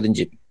엑스클라우드를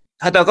하든지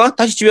하다가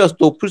다시 집에 와서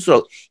또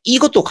플스로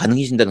이것도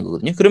가능해진다는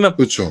거거든요. 그러면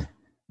그렇죠.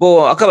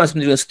 뭐 아까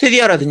말씀드린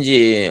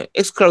스테디아라든지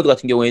엑스클라우드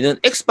같은 경우에는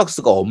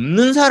엑스박스가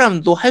없는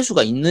사람도 할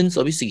수가 있는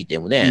서비스이기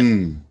때문에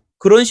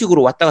그런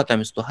식으로 왔다 갔다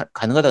하면서도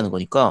가능하다는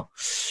거니까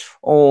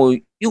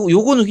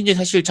요거는 굉장히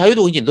사실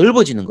자유도가 굉장히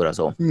넓어지는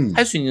거라서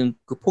할 수 있는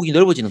그 폭이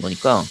넓어지는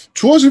거니까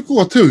좋아질 것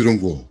같아요.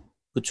 이런 거.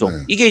 그렇죠. 네.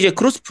 이게 이제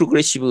크로스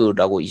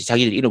프로그레시브라고 이제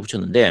자기들 이름을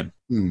붙였는데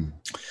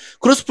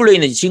크로스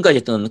플레이는 지금까지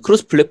했던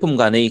크로스 플랫폼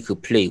간의 그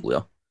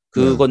플레이고요.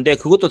 그건데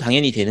그것도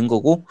당연히 되는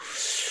거고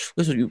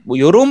그래서 뭐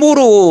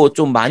여러모로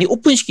좀 많이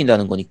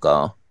오픈시킨다는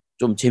거니까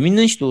좀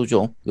재밌는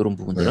시도죠. 이런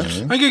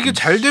부분들은. 아니, 이게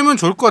잘 되면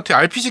좋을 것 같아요.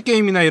 RPG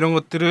게임이나 이런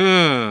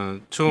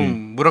것들은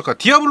좀 뭐랄까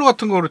디아블로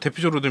같은 거를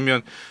대표적으로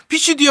들면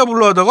PC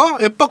디아블로 하다가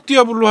앱박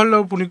디아블로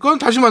하려고 보니까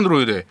다시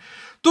만들어야 돼.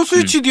 또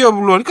스위치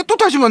디아블로 하니까 또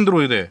다시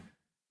만들어야 돼.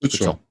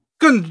 그렇죠.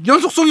 그러니까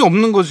연속성이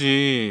없는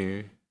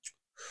거지.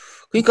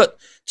 그러니까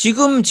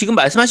지금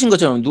말씀하신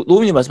것처럼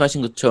노미님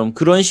말씀하신 것처럼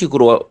그런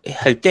식으로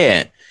할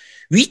때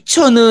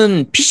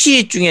위쳐는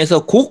PC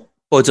중에서 곡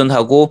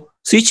버전하고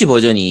스위치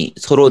버전이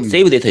서로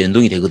세이브 데이터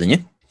연동이 되거든요.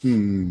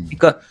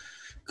 그러니까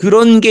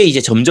그런 게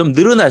이제 점점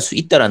늘어날 수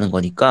있다라는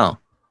거니까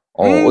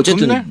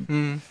어쨌든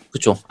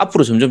그렇죠.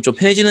 앞으로 점점 좀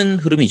편해지는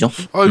흐름이죠.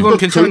 이건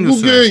괜찮은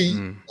결국에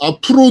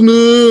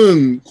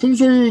앞으로는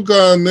콘솔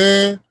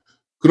간의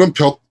그런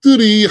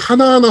벽들이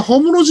하나하나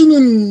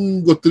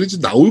허물어지는 것들이 이제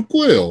나올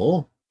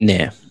거예요.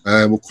 네.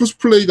 뭐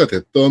크로스플레이가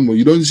됐던 뭐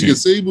이런 식의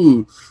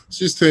세이브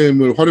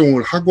시스템을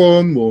활용을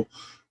하건 뭐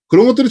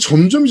그런 것들이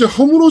점점 이제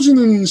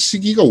허물어지는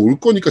시기가 올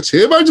거니까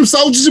제발 좀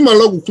싸우지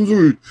말라고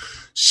콘솔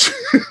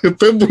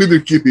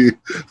팬보이들끼리.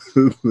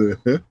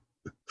 네.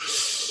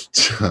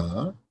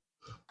 자,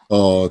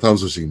 다음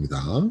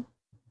소식입니다.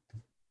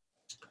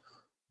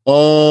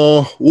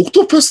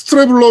 옥토패스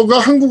트래블러가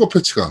한국어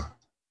패치가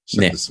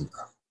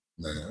시작됐습니다.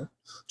 네.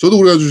 저도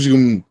그래가지고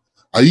지금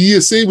아예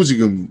세이브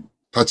지금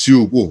다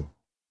지우고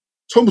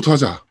처음부터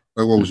하자라고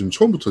하고 지금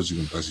처음부터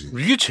지금 다시.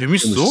 이게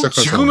재밌어?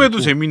 지금 해도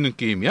재밌는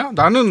게임이야?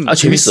 나는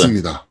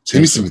재밌습니다.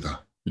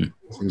 재밌습니다.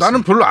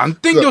 나는 별로 안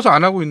땡겨서 그러니까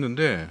안 하고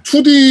있는데.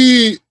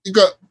 2D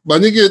그러니까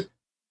만약에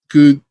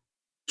그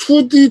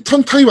 2D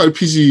턴타입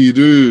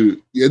RPG를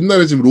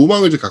옛날에 지금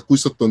로망을 갖고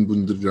있었던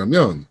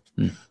분들이라면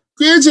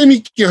꽤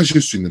재밌게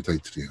하실 수 있는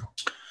타이틀이에요.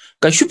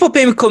 그러니까 슈퍼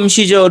패미컴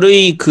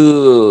시절의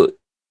그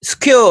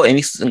스퀘어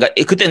에닉스, 그러니까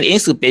그때는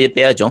에닉스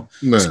빼야죠.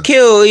 네.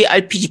 스퀘어의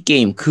RPG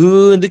게임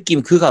그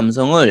느낌, 그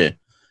감성을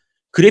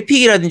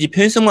그래픽이라든지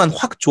편의성만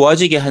확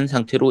좋아지게 한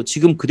상태로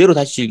지금 그대로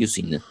다시 즐길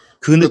수 있는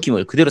그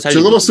느낌을 그대로 살리고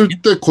제가 봤을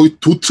때 거의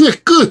도트의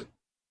끝!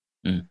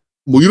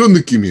 뭐 이런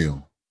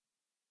느낌이에요.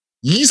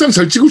 이 이상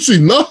잘 찍을 수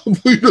있나? 뭐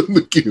이런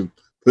느낌.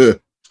 네.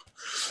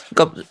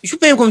 그러니까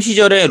슈퍼패미컴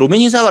시절에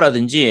로맨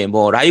신사가라든지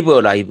뭐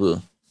라이브,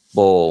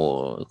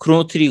 뭐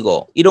크로노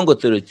트리거 이런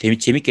것들을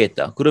재밌게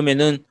했다.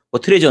 그러면은 뭐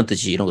트레저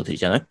헌트지 이런 것들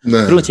있잖아요. 네.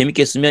 그런 거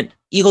재밌게 했으면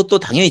이것도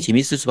당연히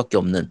재밌을 수밖에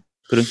없는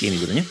그런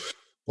게임이거든요.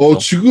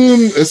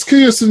 지금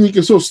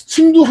SKS님께서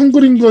스팀도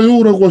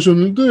한글인가요? 라고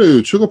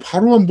하셨는데 제가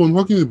바로 한번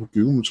확인해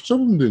볼게요. 이거 뭐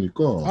찾아보면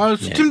되니까.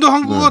 스팀도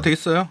한국어가 돼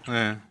있어요.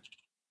 네.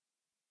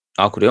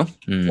 아, 그래요?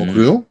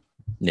 그래요?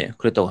 네,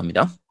 그랬다고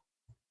합니다.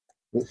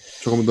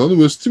 잠깐만, 나는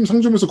왜 스팀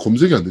상점에서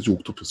검색이 안 되지,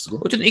 옥토패스가?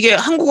 어쨌든 이게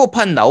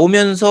한국어판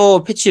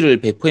나오면서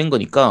패치를 배포한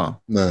거니까,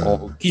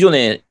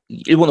 기존의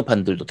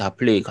일본어판들도 다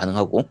플레이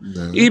가능하고,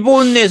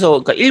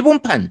 일본에서, 그러니까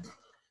일본판,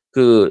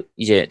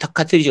 이제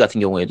카트리지 같은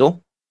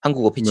경우에도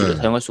한국어 패치를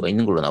사용할 수가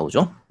있는 걸로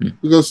나오죠.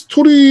 그러니까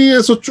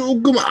스토리에서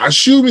조금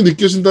아쉬움이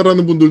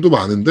느껴진다라는 분들도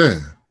많은데,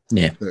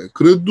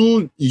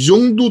 그래도 이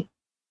정도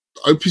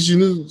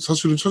RPG는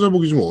사실은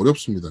찾아보기 좀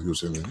어렵습니다,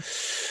 요새는.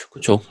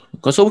 그렇죠.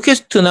 그러니까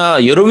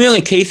서브퀘스트나 여러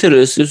명의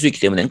캐릭터를 쓸 수 있기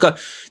때문에, 그러니까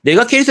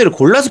내가 캐릭터를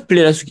골라서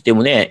플레이를 할 수 있기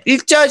때문에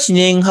일자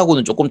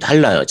진행하고는 조금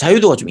달라요.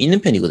 자유도가 좀 있는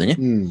편이거든요.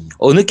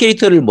 어느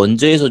캐릭터를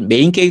먼저 해서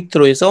메인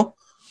캐릭터로 해서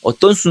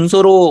어떤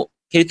순서로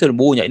캐릭터를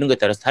모으냐 이런 것에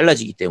따라서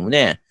달라지기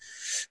때문에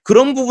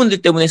그런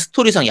부분들 때문에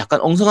스토리상 약간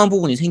엉성한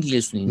부분이 생길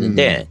수는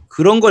있는데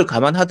그런 걸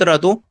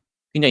감안하더라도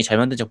굉장히 잘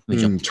만든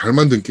작품이죠. 잘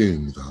만든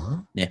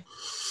게임입니다. 네.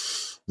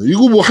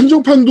 이거 뭐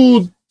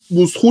한정판도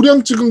뭐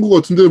소량 찍은 것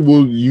같은데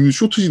뭐 이미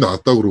쇼트지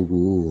나왔다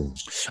그러고.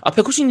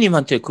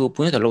 백호신님한테 그거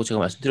보내달라고 제가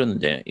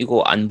말씀드렸는데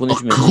이거 안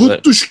보내주면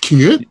그것도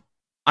슈킹해?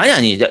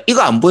 아니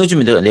이거 안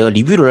보내주면 내가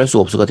리뷰를 할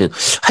수가 없을 것 같아요.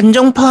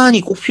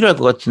 한정판이 꼭 필요할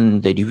것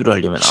같은데 리뷰를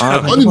하려면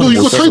아니 너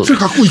이거 타이틀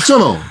갖고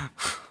있잖아.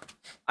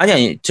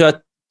 아니 제가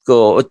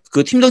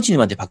그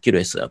팀덩치님한테 받기로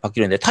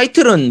했는데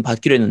타이틀은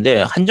받기로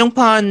했는데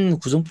한정판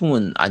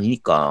구성품은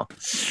아니니까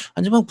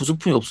한정판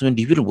구성품이 없으면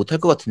리뷰를 못 할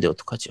것 같은데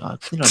어떡하지?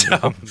 큰일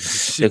났네요.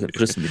 네,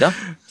 그렇습니다.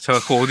 자,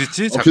 그거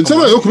어딨지?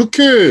 괜찮아요.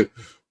 그렇게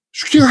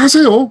슈킹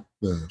하세요.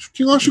 네,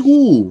 슈킹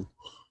하시고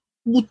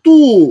뭐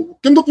또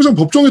겜덕비상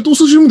법정에 또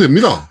쓰시면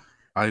됩니다.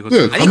 이거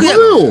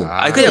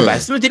그냥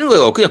말씀을 드리는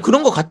거예요. 그냥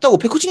그런 거 같다고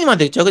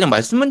백호치님한테 제가 그냥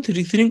말씀만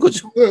드린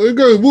거죠. 네,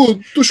 그러니까 뭐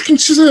또 슈킹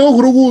치세요.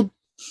 그러고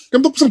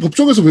겜덕비상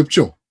법정에서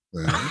뵙죠.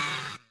 네.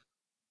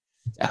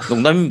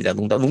 농담입니다.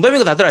 농담인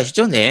거 다들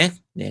아시죠? 네,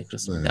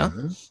 그렇습니다.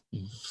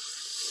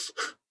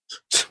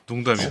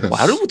 농담이야.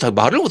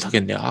 말을 못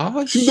하겠네.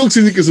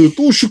 신덩치님께서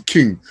또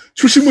슈킹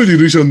초심을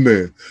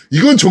잃으셨네.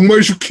 이건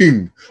정말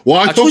슈킹.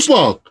 와,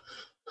 떡박.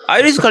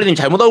 아이리스 칼리님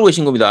잘못 알고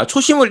계신 겁니다.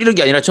 초심을 잃은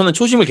게 아니라 저는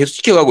초심을 계속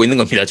지켜가고 있는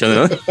겁니다.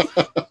 저는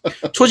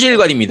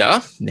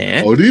초지일관입니다.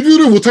 네.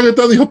 리뷰를 못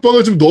하겠다는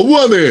협박을 좀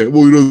너무하네.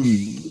 뭐 이런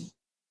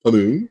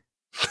반응.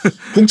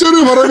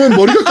 공짜를 바라면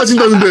머리가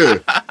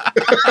까진다는데.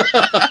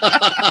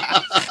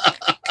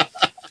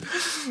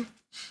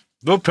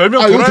 너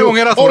별명 도라에몽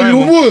해라.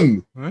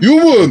 도라에몽.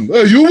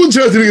 유문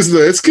제가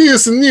드리겠습니다.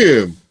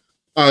 SKS님.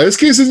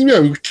 SKS님이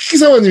아니고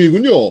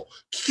키키사바님이군요.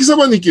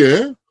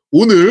 키키사바님께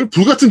오늘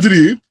불같은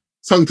드립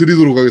상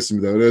드리도록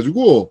하겠습니다.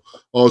 그래가지고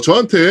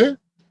저한테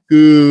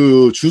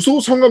그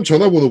주소, 성함,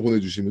 전화번호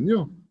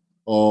보내주시면요.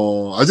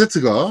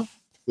 아제트가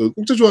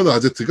꼭지 좋아하는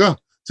아제트가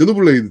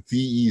제노블레이드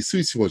DE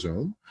스위치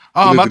버전.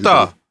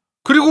 맞다.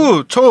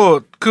 그리고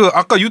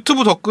아까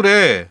유튜브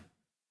댓글에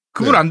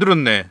그분 안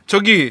들었네.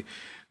 저기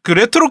그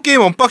레트로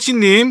게임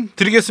언박싱님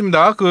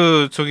드리겠습니다.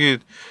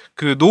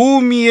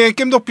 노우미의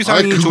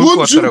겜덕비상이 좋을 것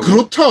같더라고요. 그건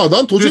좀 그렇다.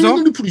 난 더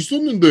재밌는 리플이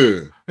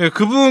있었는데. 네,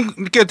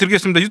 그분께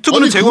드리겠습니다.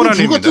 유튜브는 제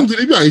권한입니다. 불같은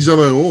드립이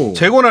아니잖아요.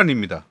 제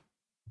권한입니다.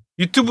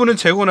 유튜브는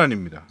제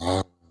권한입니다.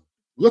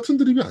 불같은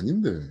드립이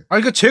아닌데.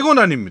 그러니까 제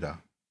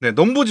권한입니다. 네,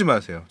 넘보지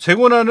마세요. 제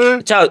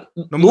권한을 자,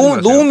 넘보지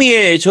마세요.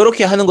 노우미에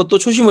저렇게 하는 것도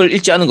초심을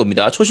잃지 않은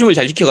겁니다. 초심을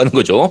잘 지켜가는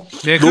거죠.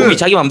 네, 노우미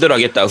자기 맘대로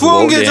하겠다.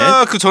 후원 그거.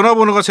 계좌 네. 그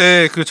전화번호가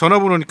제 그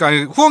전화번호니까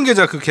아니 후원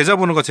계좌 그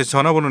계좌번호가 제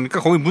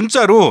전화번호니까 거기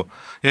문자로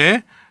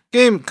예.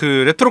 게임 그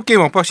레트로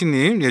게임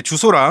언박싱님 예,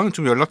 주소랑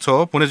좀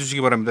연락처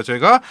보내주시기 바랍니다.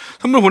 저희가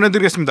선물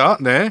보내드리겠습니다.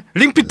 네,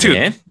 링피트,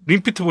 네.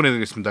 링피트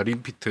보내드리겠습니다.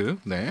 링피트.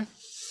 네.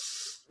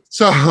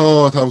 자,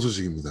 다음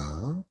소식입니다.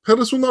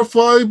 페르소나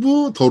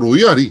 5 더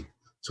로얄이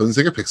전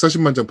세계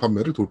 140만 장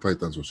판매를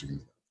돌파했다는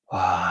소식입니다.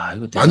 와,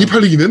 이거 많이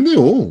팔리긴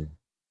했네요.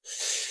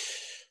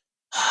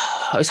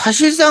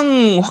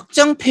 사실상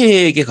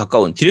확장팩에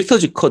가까운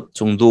디렉터즈 컷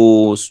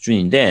정도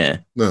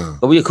수준인데 네.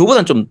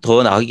 그거보다는 좀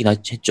더 나가긴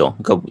했죠.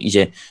 그러니까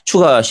이제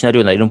추가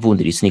시나리오나 이런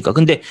부분들이 있으니까.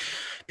 근데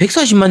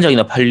 140만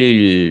장이나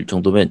팔릴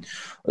정도면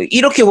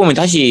이렇게 보면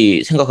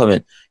다시 생각하면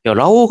야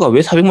라오가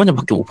왜 400만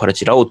장밖에 못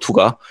팔았지?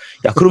 라오2가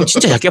야 그럼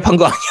진짜 작게 판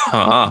거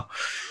아니야?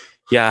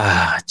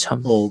 야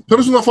참.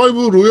 페르소나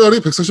 5 로얄이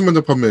 140만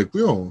장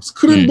판매했고요.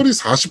 스크램블이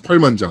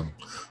 48만 장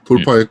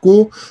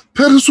돌파했고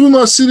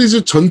페르소나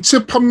시리즈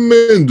전체 판매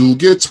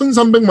누계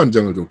 1,300만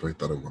장을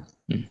돌파했다라고 합니다.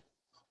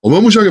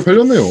 어마무시하게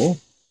팔렸네요.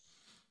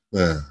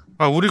 네.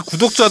 아, 우리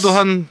구독자도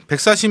한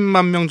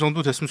 140만 명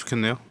정도 됐으면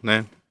좋겠네요.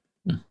 네.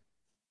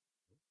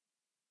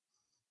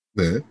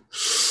 네.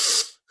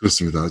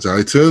 그렇습니다. 자,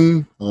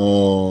 하여튼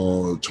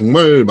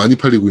정말 많이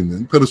팔리고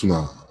있는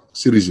페르소나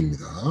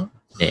시리즈입니다.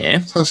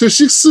 네. 사실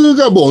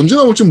 6가 뭐 언제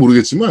나올지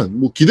모르겠지만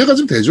뭐 기대가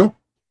좀 되죠.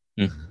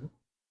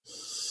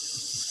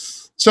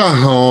 자,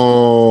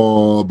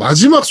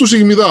 마지막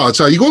소식입니다.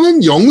 자,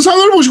 이거는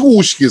영상을 보시고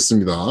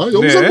오시겠습니다.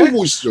 영상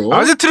보고 오시죠.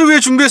 아제트를 위해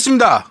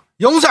준비했습니다.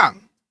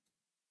 영상.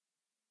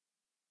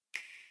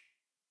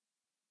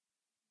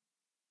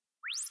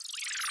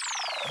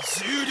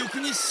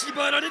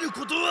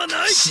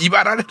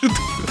 씨발하는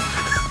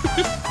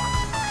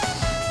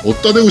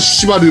어디다 대고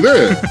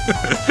씨발이래.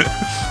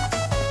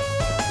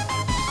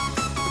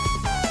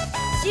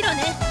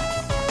 싫어네.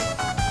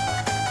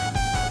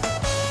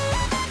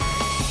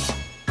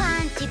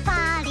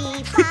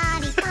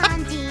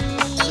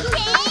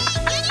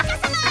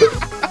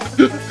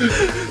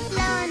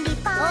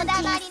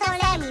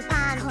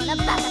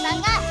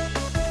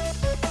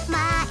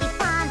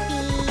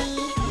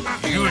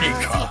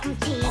 유리카,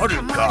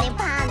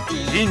 하루카,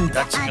 リン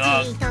たち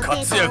が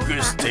活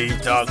躍してい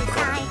た頃、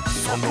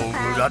その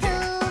裏で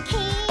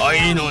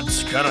愛の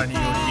力によ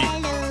り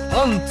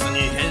パンツ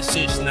に変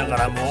身しなが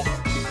らも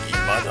未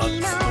だ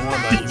集わ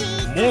ない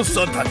猛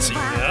者たち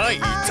がい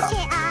た。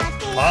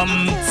パ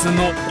ンツ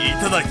の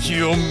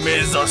頂を目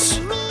指し、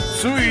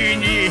つい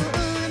に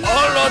新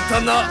た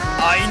な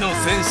愛の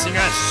戦士が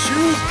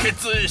集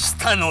結し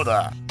たの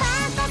だ。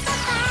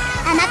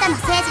あなたの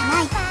せいじゃ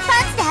ない。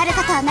パンツである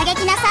ことを嘆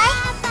きなさ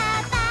い。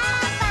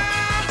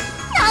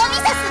脳み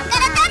そすっか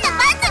らかんだパ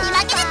ンツに負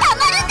けてたま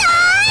るか。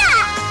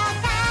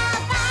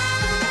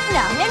な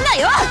めんな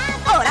よ。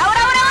オラオラオラオラ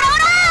オ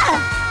ラ。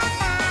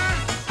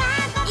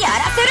や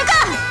らせるか。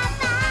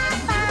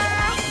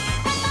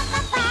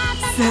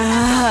さ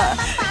あ、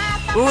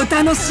お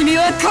楽しみは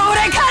これ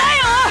から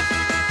よ。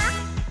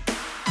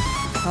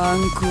反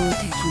抗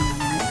的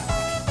な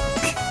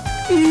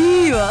ね。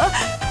いいわ。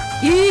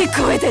いい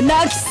声で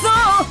泣きそう。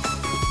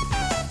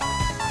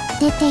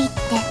出て行って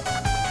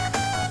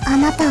あ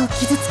なたを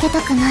傷つけ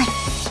たくない。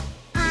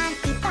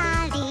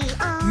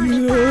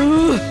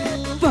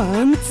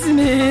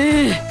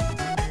반쯤에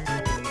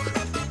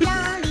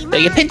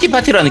이게 팬티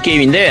파티라는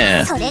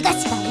게임인데 それが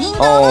しが引導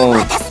を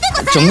渡すでご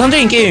ざる。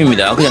 정상적인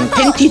게임입니다. 그냥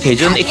팬티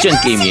대전 액션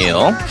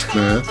게임이에요.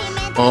 네.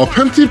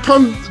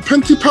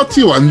 팬티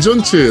파티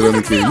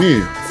완전체라는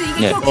게임이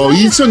네.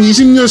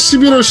 2020년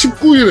 11월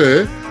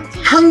 19일에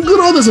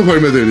한글화돼서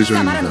발매될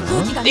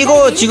예정입니다.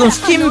 이거 지금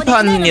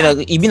스팀판이라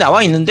이미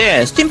나와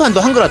있는데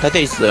스팀판도 한글화 다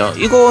돼 있어요.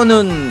 이건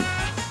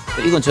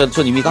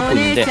전 이미 갖고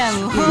있는데.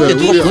 네,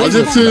 우리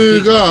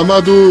아제트가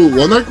아마도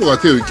원할 것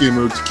같아요, 이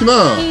게임을.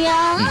 특히나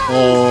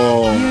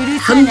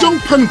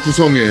한정판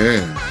구성에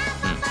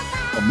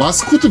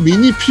마스코트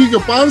미니 피규어,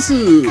 빤스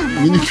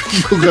미니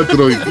피규어가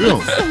들어있고요.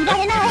 네.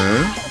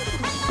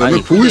 그다음에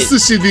아니, 보이스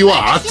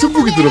CD와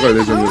아트북이 들어갈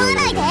예정이라고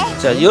합니다.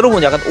 자,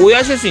 여러분 약간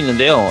오해하실 수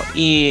있는데요.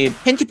 이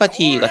팬티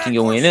파티 같은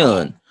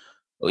경우에는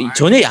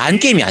전혀 야한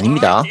게임이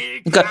아닙니다.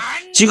 그러니까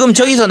지금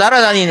저기서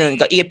날아다니는,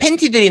 그러니까 이게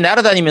팬티들이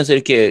날아다니면서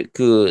이렇게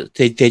그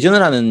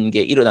대전을 하는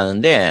게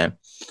일어나는데,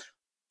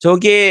 저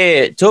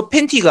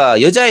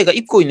팬티가 여자애가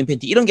입고 있는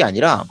팬티 이런 게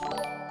아니라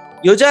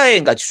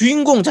그러니까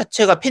주인공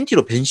자체가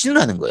팬티로 변신을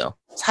하는 거예요.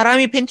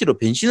 사람이 팬티로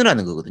변신을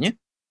하는 거거든요.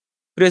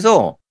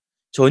 그래서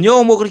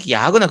전혀 뭐 그렇게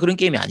야하거나 그런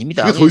게임이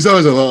아닙니다. 그게 더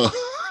이상하잖아.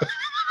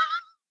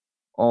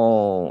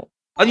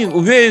 아니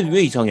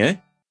왜 이상해?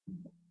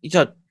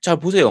 잘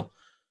보세요.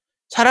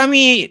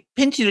 사람이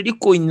팬티를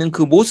입고 있는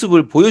그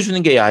모습을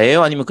보여주는 게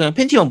야해요? 아니면 그냥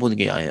팬티만 보는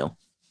게 야해요?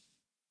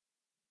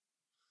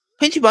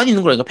 팬티만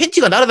있는 거라니까.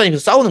 팬티가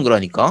날아다니면서 싸우는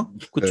거라니까.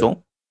 그렇죠? 네.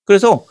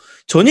 그래서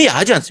전혀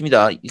야하지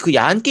않습니다. 그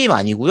야한 게임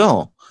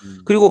아니고요.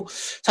 그리고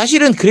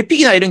사실은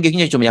그래픽이나 이런 게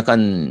굉장히 좀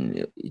약간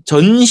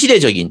전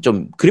시대적인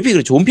좀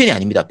그래픽이 좋은 편이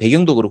아닙니다.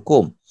 배경도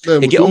그렇고 네,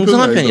 되게 뭐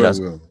엉성한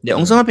편이라서. 아니더라고요. 네,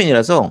 엉성한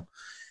편이라서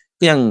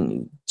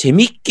그냥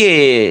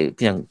재밌게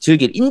그냥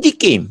즐길 인디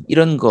게임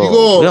이런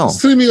거고요. 이거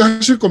스트리밍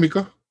하실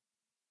겁니까?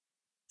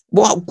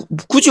 뭐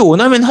굳이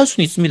원하면 할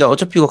수는 있습니다.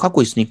 어차피 이거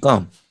갖고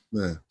있으니까.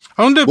 네.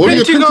 아 근데 머리에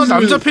팬티가 팬티를-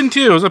 남자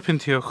팬티예요, 여자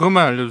팬티예요?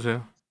 그것만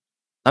알려주세요.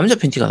 남자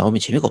팬티가 나오면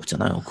재미가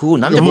없잖아요. 그거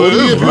남자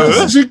머리에 팬티. 팬티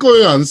쓰실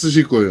거예요, 안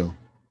쓰실 거예요?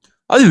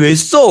 아니 왜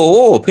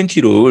써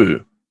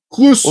팬티를?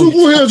 그걸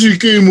쓰고 해야지 이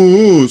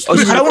게임은.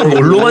 사람을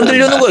뭘로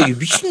만들려는 거야? 이게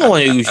미친놈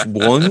아니야? 이거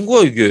뭐 하는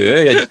거야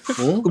이게? 야,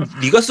 어? 그럼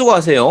네가 쓰고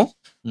하세요.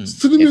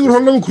 스트리밍을 네,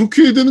 하려면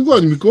그렇게 해야 되는 거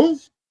아닙니까?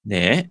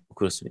 네,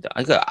 그렇습니다.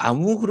 그러니까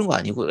아무 그런 거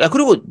아니고. 야,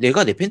 그리고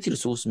내가 내 팬티를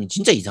쓰고 있으면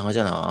진짜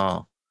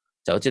이상하잖아.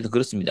 자, 어쨌든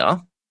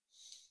그렇습니다.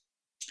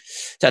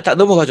 자, 다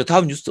넘어가죠.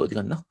 다음 뉴스 어디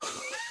갔나?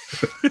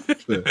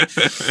 네.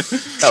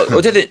 자,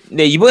 어쨌든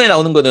네, 이번에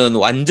나오는 거는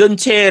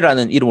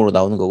완전체라는 이름으로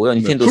나오는 거고요.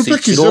 닌텐도 풀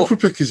패키지죠, 스위치로 풀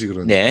패키지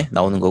그러니까. 네,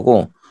 나오는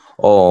거고.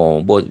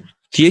 뭐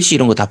DLC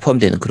이런 거 다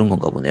포함되는 그런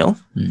건가 보네요.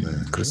 네.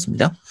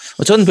 그렇습니다.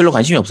 저는 별로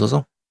관심이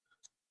없어서.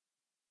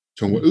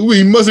 정말 왜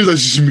입맛을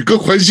다시십니까?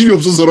 관심이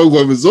없어서라고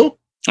하면서?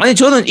 아니,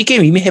 저는 이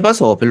게임 이미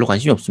해봐서 별로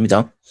관심이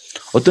없습니다.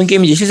 어떤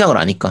게임인지 실상을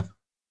아니까.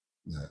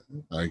 네,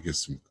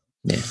 알겠습니다.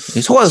 네,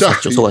 속아서 자,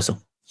 샀죠, 속아서.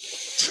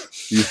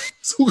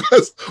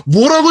 속아서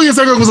뭐라고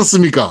예상하고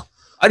썼습니까?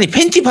 아니,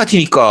 팬티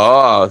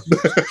파티니까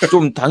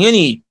좀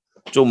당연히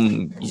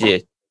좀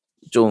이제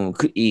좀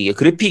이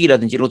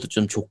그래픽이라든지 이런 것도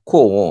좀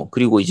좋고,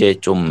 그리고 이제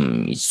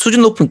좀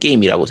수준 높은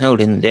게임이라고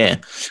생각을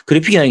했는데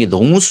그래픽이라는 게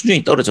너무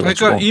수준이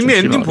떨어져가지고. 그러니까 이미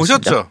엔딩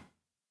보셨죠?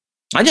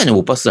 아니,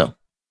 못 봤어요.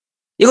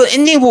 이건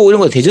엔딩 보고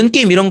이런 거 대전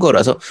게임 이런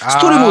거라서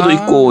스토리 모드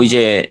있고,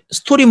 이제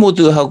스토리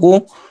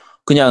모드하고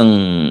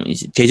그냥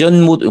이제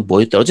대전 모드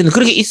뭐였다 어쨌든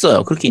그렇게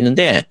있어요. 그렇게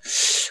있는데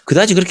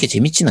그다지 그렇게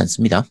재밌진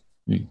않습니다.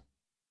 네,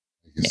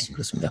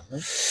 그렇습니다.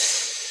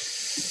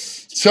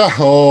 자,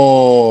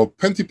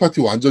 팬티 파티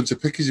완전체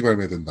패키지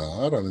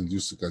발매된다라는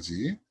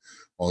뉴스까지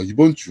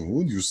이번 주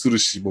뉴스를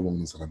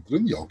씹어먹는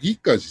사람들은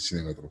여기까지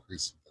진행하도록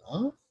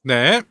하겠습니다.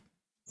 네.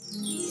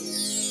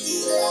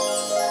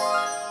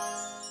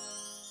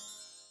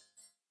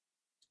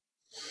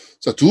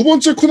 자, 두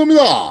번째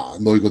코너입니다.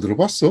 너 이거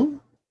들어봤어?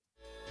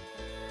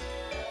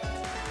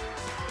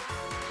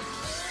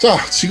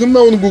 자, 지금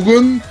나오는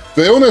곡은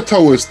베요네타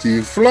OST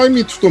Fly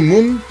Me to the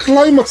Moon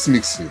클라이막스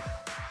믹스라는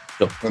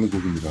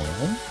곡입니다.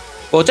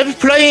 어차피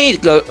플라이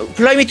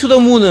미 투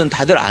더 문은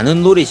다들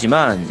아는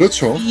노래지만,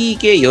 그렇죠.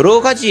 이게 여러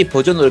가지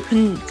버전으로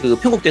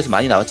편곡돼서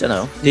많이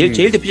나왔잖아요.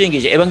 제일 대표적인 게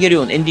이제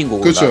에반게리온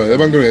엔딩곡. 그렇죠.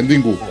 에반게리온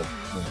엔딩곡.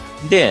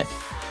 근데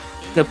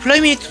플라이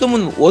미 투 더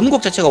문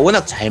원곡 자체가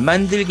워낙 잘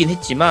만들긴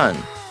했지만,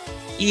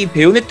 이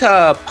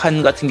베요네타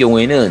판 같은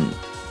경우에는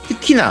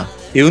특히나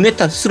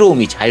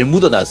베요네타스러움이 잘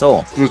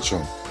묻어나서,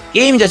 그렇죠.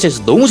 게임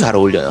자체에서 너무 잘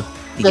어울려요.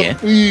 이게.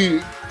 그러니까 이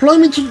플라이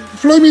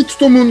미 투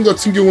더 문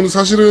같은 경우는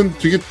사실은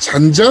되게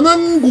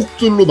잔잔한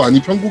곡들로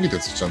많이 편곡이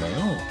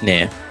됐었잖아요.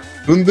 네.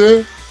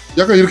 그런데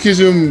약간 이렇게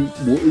좀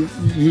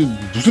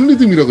무슨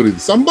리듬이라 그래야 돼?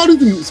 삼바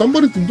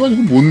리듬도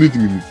아니고 뭔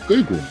리듬입니까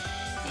이거?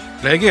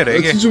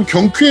 레게. 좀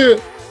경쾌.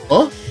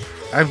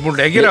 아니 뭐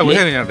레게라고 해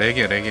그냥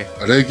레게.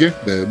 레게?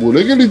 네, 뭐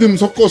레게 리듬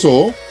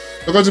섞어서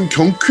약간 좀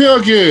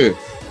경쾌하게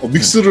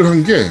믹스를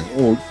한 게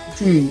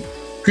좀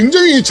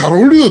굉장히 잘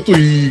어울려요. 또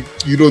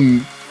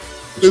이런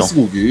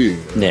댄스곡이.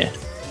 네.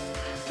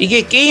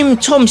 이게 게임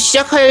처음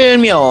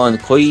시작하면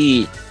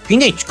거의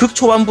굉장히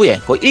극초반부에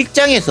거의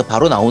 1장에서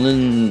바로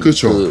나오는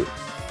그렇죠. 그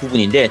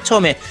부분인데,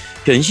 처음에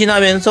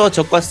변신하면서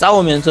적과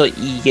싸우면서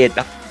이게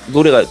딱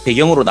노래가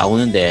배경으로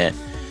나오는데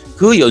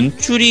그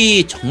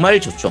연출이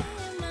정말 좋죠.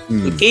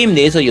 그 게임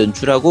내에서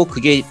연출하고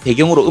그게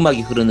배경으로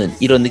음악이 흐르는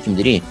이런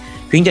느낌들이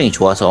굉장히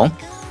좋아서,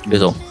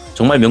 그래서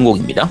정말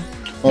명곡입니다.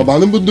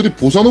 많은 분들이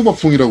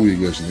보사노바풍이라고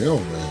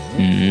얘기하시네요.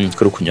 네.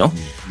 그렇군요.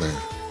 네.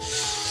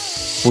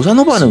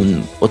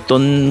 보사노바는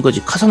어떤 거지?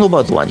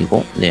 카사노바도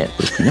아니고. 네,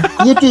 그렇군요.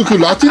 그것도 그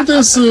라틴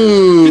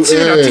댄스에 그치,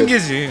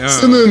 라틴계지.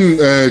 쓰는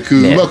그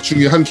네. 음악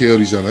중에 한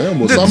계열이잖아요.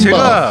 뭐 근데 삼바,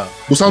 제가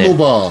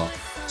보사노바,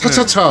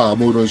 차차차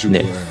뭐 이런 식으로.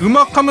 네. 네.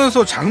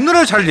 음악하면서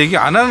장르를 잘 얘기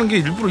안 하는 게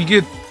일부러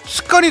이게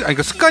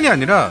그러니까 습관이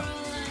아니라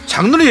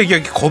장르를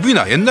얘기하기 겁이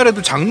나.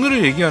 옛날에도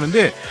장르를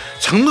얘기하는데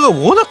장르가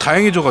워낙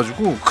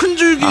다양해져가지고 큰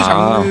줄기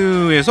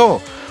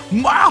장르에서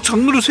막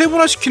장르를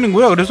세분화시키는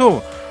거야.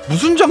 그래서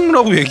무슨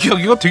장르라고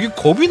얘기하기가 되게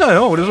겁이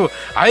나요. 그래서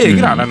아예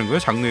얘기를 안 하는 거예요,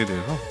 장르에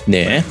대해서.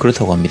 네,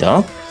 그렇다고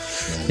합니다.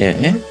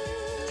 네.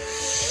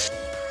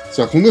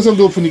 자, 국내산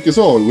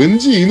도어프님께서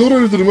왠지 이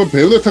노래를 들으면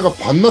베요네타가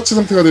반나체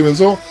상태가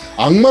되면서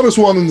악마를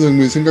소화하는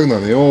장면이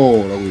생각나네요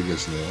라고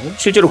얘기하시네요.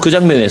 실제로 그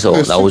장면에서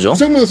네, 나오죠. 그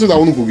장면에서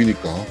나오는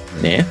곡이니까.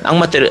 네,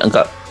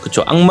 그러니까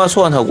그쵸, 악마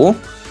소환하고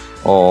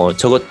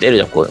저거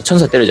때려잡고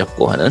천사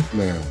때려잡고 하는.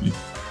 네.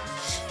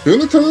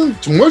 베요네타는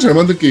정말 잘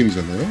만든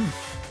게임이잖아요.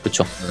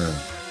 그쵸.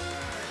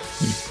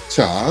 네.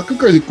 자,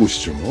 끝까지 듣고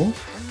오시죠.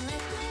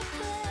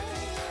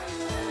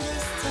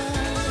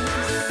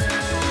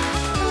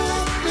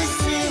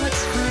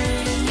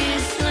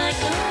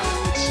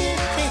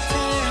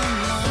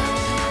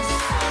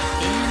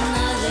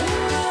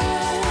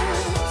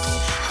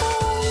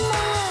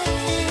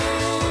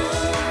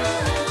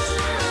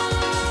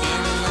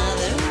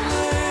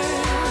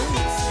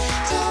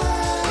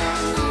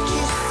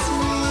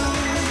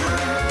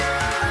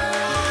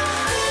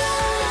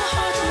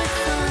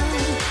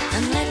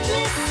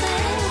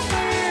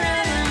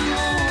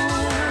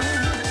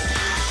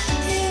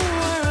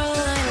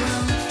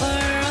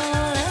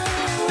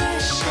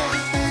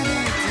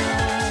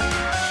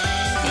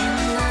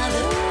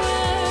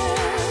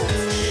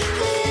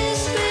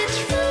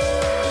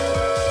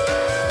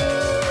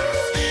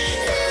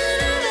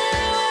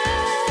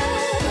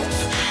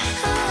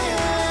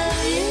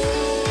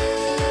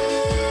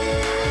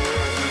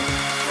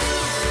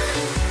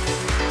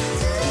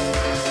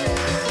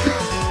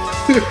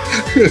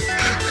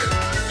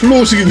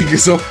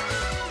 플로우시기님께서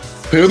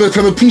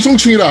베요네타는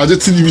풍성충이라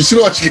아제트님이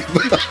싫어하시겠다.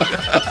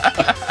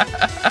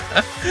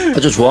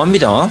 저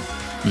좋아합니다.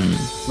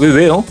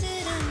 왜요?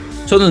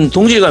 저는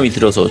동질감이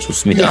들어서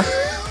좋습니다.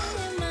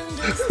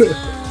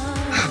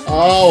 아,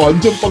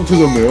 완전 빵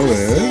터졌네요.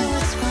 네.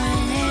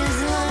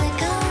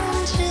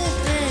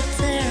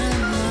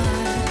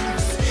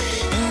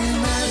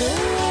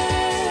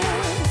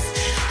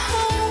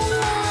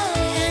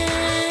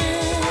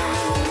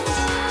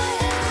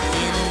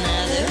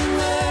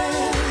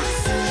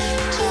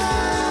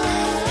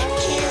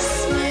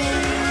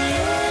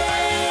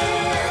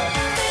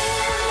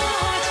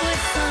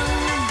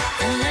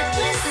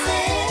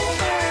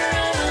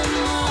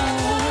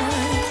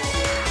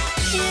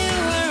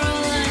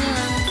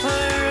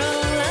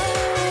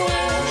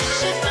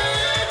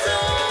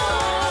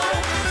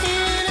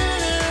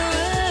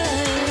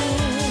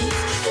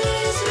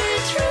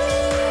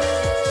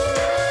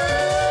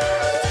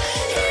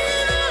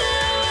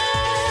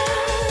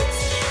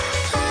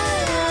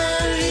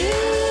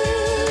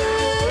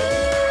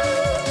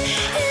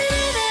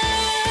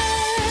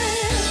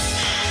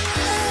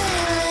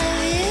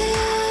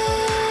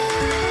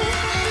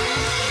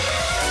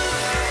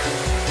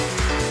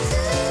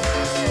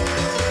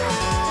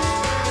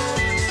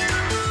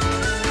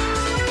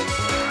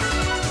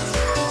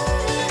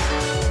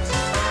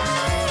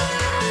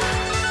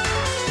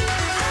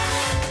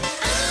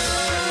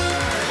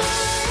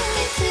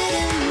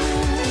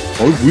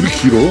 왜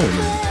이렇게 길어? 네.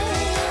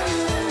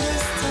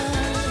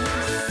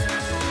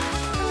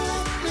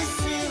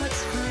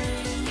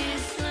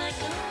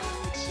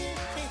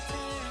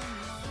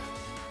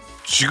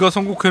 쥐가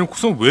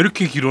선곡해놓고서 왜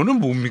이렇게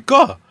길어는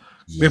뭡니까?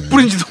 몇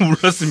분인지도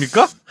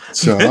몰랐습니까?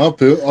 자,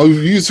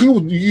 이게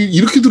생각보다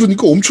이렇게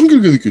들으니까 엄청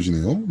길게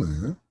느껴지네요. 네.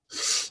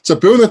 자,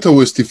 베요네타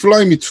OST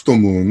Fly Me to the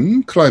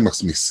Moon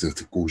클라이막스 믹스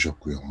듣고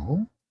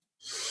오셨고요.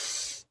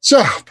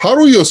 자,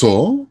 바로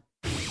이어서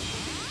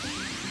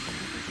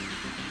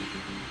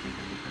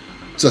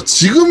자,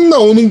 지금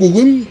나오는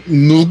곡은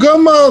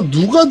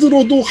누가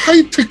들어도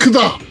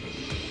하이테크다.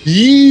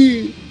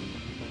 이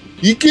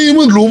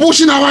게임은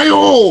로봇이 나와요.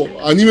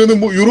 아니면은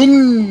뭐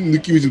이런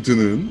느낌이 좀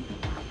드는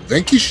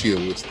뱅퀴시의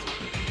OST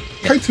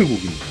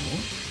타이틀곡입니다.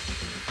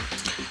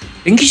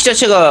 뱅퀴시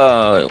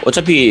자체가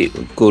어차피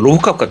그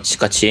로봇캅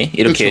같이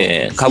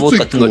이렇게 그렇죠. 갑옷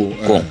같은 걸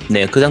입고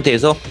네. 그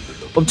상태에서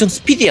엄청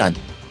스피디한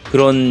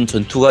그런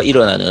전투가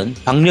일어나는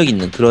박력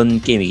있는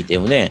그런 게임이기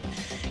때문에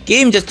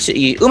게임 자체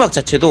이 음악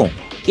자체도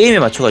게임에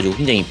맞춰가지고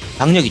굉장히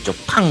박력 있죠.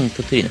 팡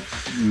터트리는.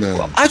 네.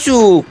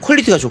 아주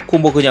퀄리티가 좋고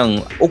뭐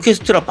그냥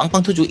오케스트라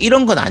빵빵 터지고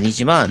이런 건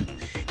아니지만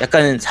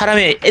약간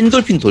사람의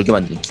엔돌핀 돌게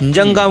만드는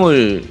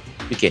긴장감을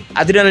이렇게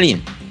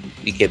아드레날린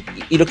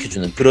이렇게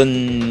주는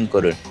그런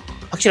거를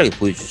확실하게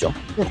보여주죠.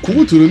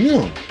 그거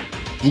들으면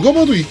누가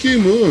봐도 이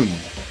게임은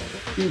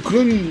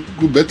그런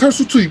메탈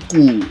수트 입고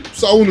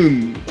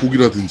싸우는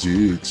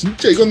곡이라든지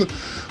진짜 이거는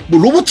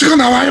뭐 로봇가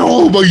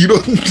나와요 막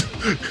이런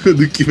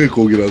느낌의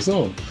곡이라서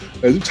좀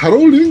잘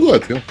어울리는 것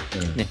같아요.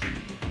 네.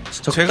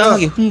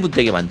 적당하게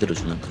흥분되게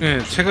만들어주는. 네,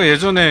 제가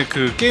예전에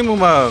그 게임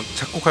음악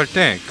작곡할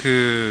때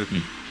그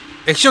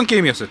액션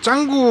게임이었어요.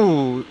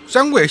 짱구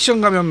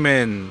액션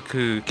가면맨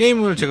그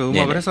게임을 제가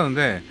음악을 네네.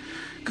 했었는데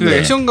그 네.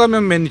 액션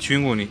가면맨이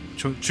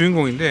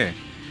주인공인데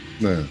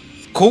네.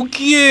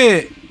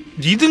 거기에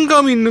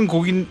리듬감 있는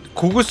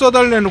곡을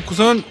써달래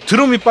놓고선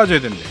드럼이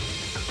빠져야 된대.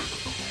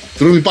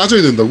 드럼이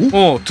빠져야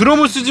된다고?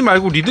 드럼을 쓰지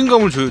말고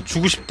리듬감을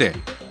주고 싶대.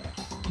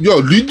 야,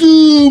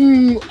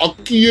 리듬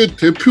악기의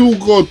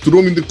대표가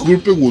드럼인데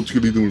그걸 빼고 어떻게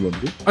리듬을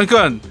만들어? 아니,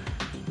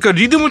 그러니까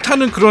리듬을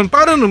타는 그런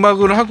빠른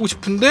음악을 하고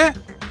싶은데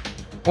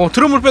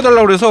드럼을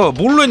빼달라고 그래서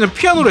뭘로 했냐면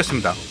피아노로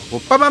했습니다. 뭐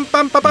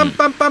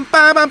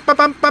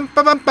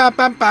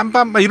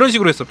빠밤빰빠밤빰빰빰빰빰빰빰빰빰빰빰빰빰 막 이런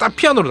식으로 했어. 딱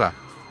피아노로 다.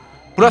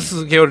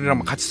 브라스 계열이랑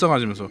막 같이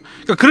써가지면서.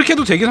 그러니까 그렇게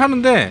해도 되긴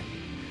하는데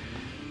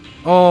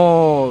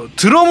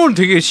드럼을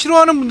되게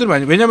싫어하는 분들이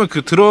많이. 왜냐면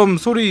그 드럼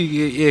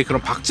소리에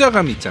그런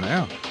박자감이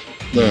있잖아요.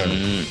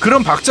 네.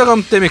 그런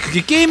박자감 때문에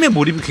그게 게임의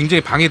몰입이 굉장히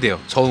방해돼요.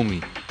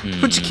 저음이.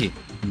 솔직히.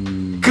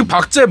 그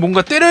박자에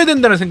뭔가 때려야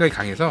된다는 생각이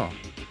강해서.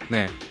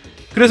 네.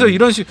 그래서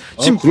이런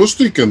지금 그럴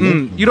수도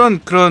있겠네. 이런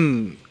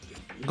그런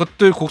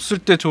것들 곡 쓸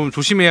때 좀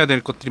조심해야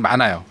될 것들이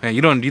많아요. 네,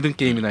 이런 리듬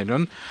게임이나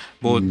이런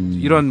뭐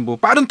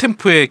빠른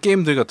템포의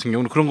게임들 같은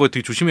경우는 그런 거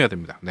되게 조심해야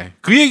됩니다. 네.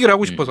 그 얘기를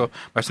하고 싶어서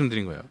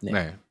말씀드린 거예요.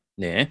 네.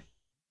 네.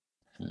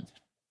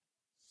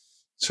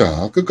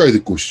 자, 끝까지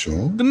듣고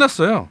오시죠.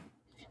 끝났어요.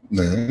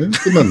 네,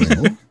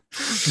 끝났네요. 네.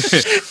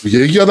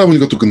 얘기하다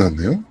보니까 또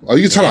끝났네요.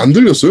 이게 잘 안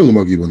들렸어요,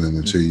 음악이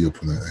이번에는 제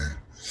이어폰에. 네.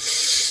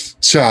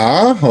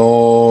 자,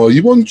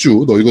 이번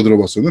주 너희가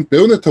들어봤어는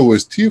베요네타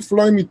OST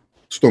Fly Me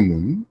to the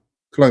Moon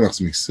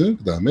클라이막스 믹스,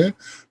 그 다음에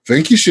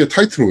뱅퀴시의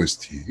타이틀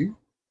OST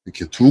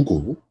이렇게 두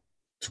곡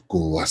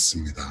듣고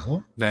왔습니다.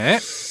 네.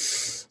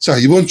 자,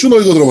 이번 주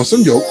너희가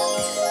들어봤어는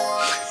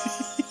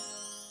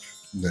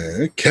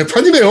네,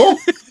 개판이네요.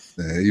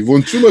 네,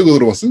 이번 주 너희가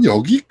들어봤으면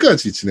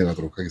여기까지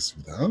진행하도록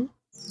하겠습니다.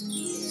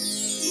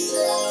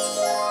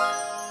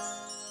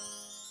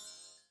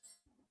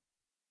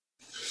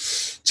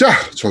 자,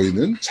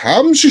 저희는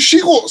잠시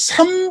쉬고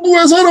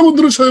 3부에서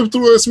여러분들을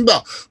찾아뵙도록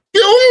하겠습니다.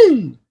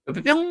 뿅!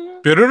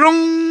 뿅.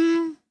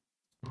 뾰로롱.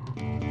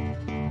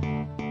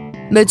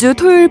 매주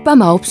토요일 밤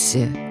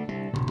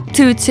 9시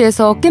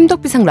트위치에서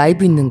겜덕비상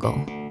라이브 있는 거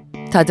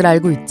다들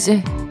알고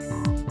있지?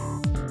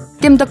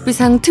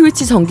 겜덕비상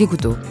트위치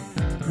정기구독,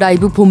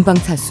 라이브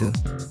본방사수,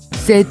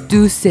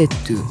 세뚜.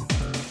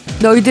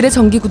 너희들의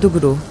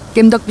정기구독으로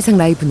겜덕비상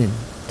라이브는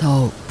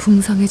더욱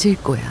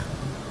풍성해질 거야.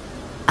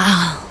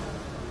 아.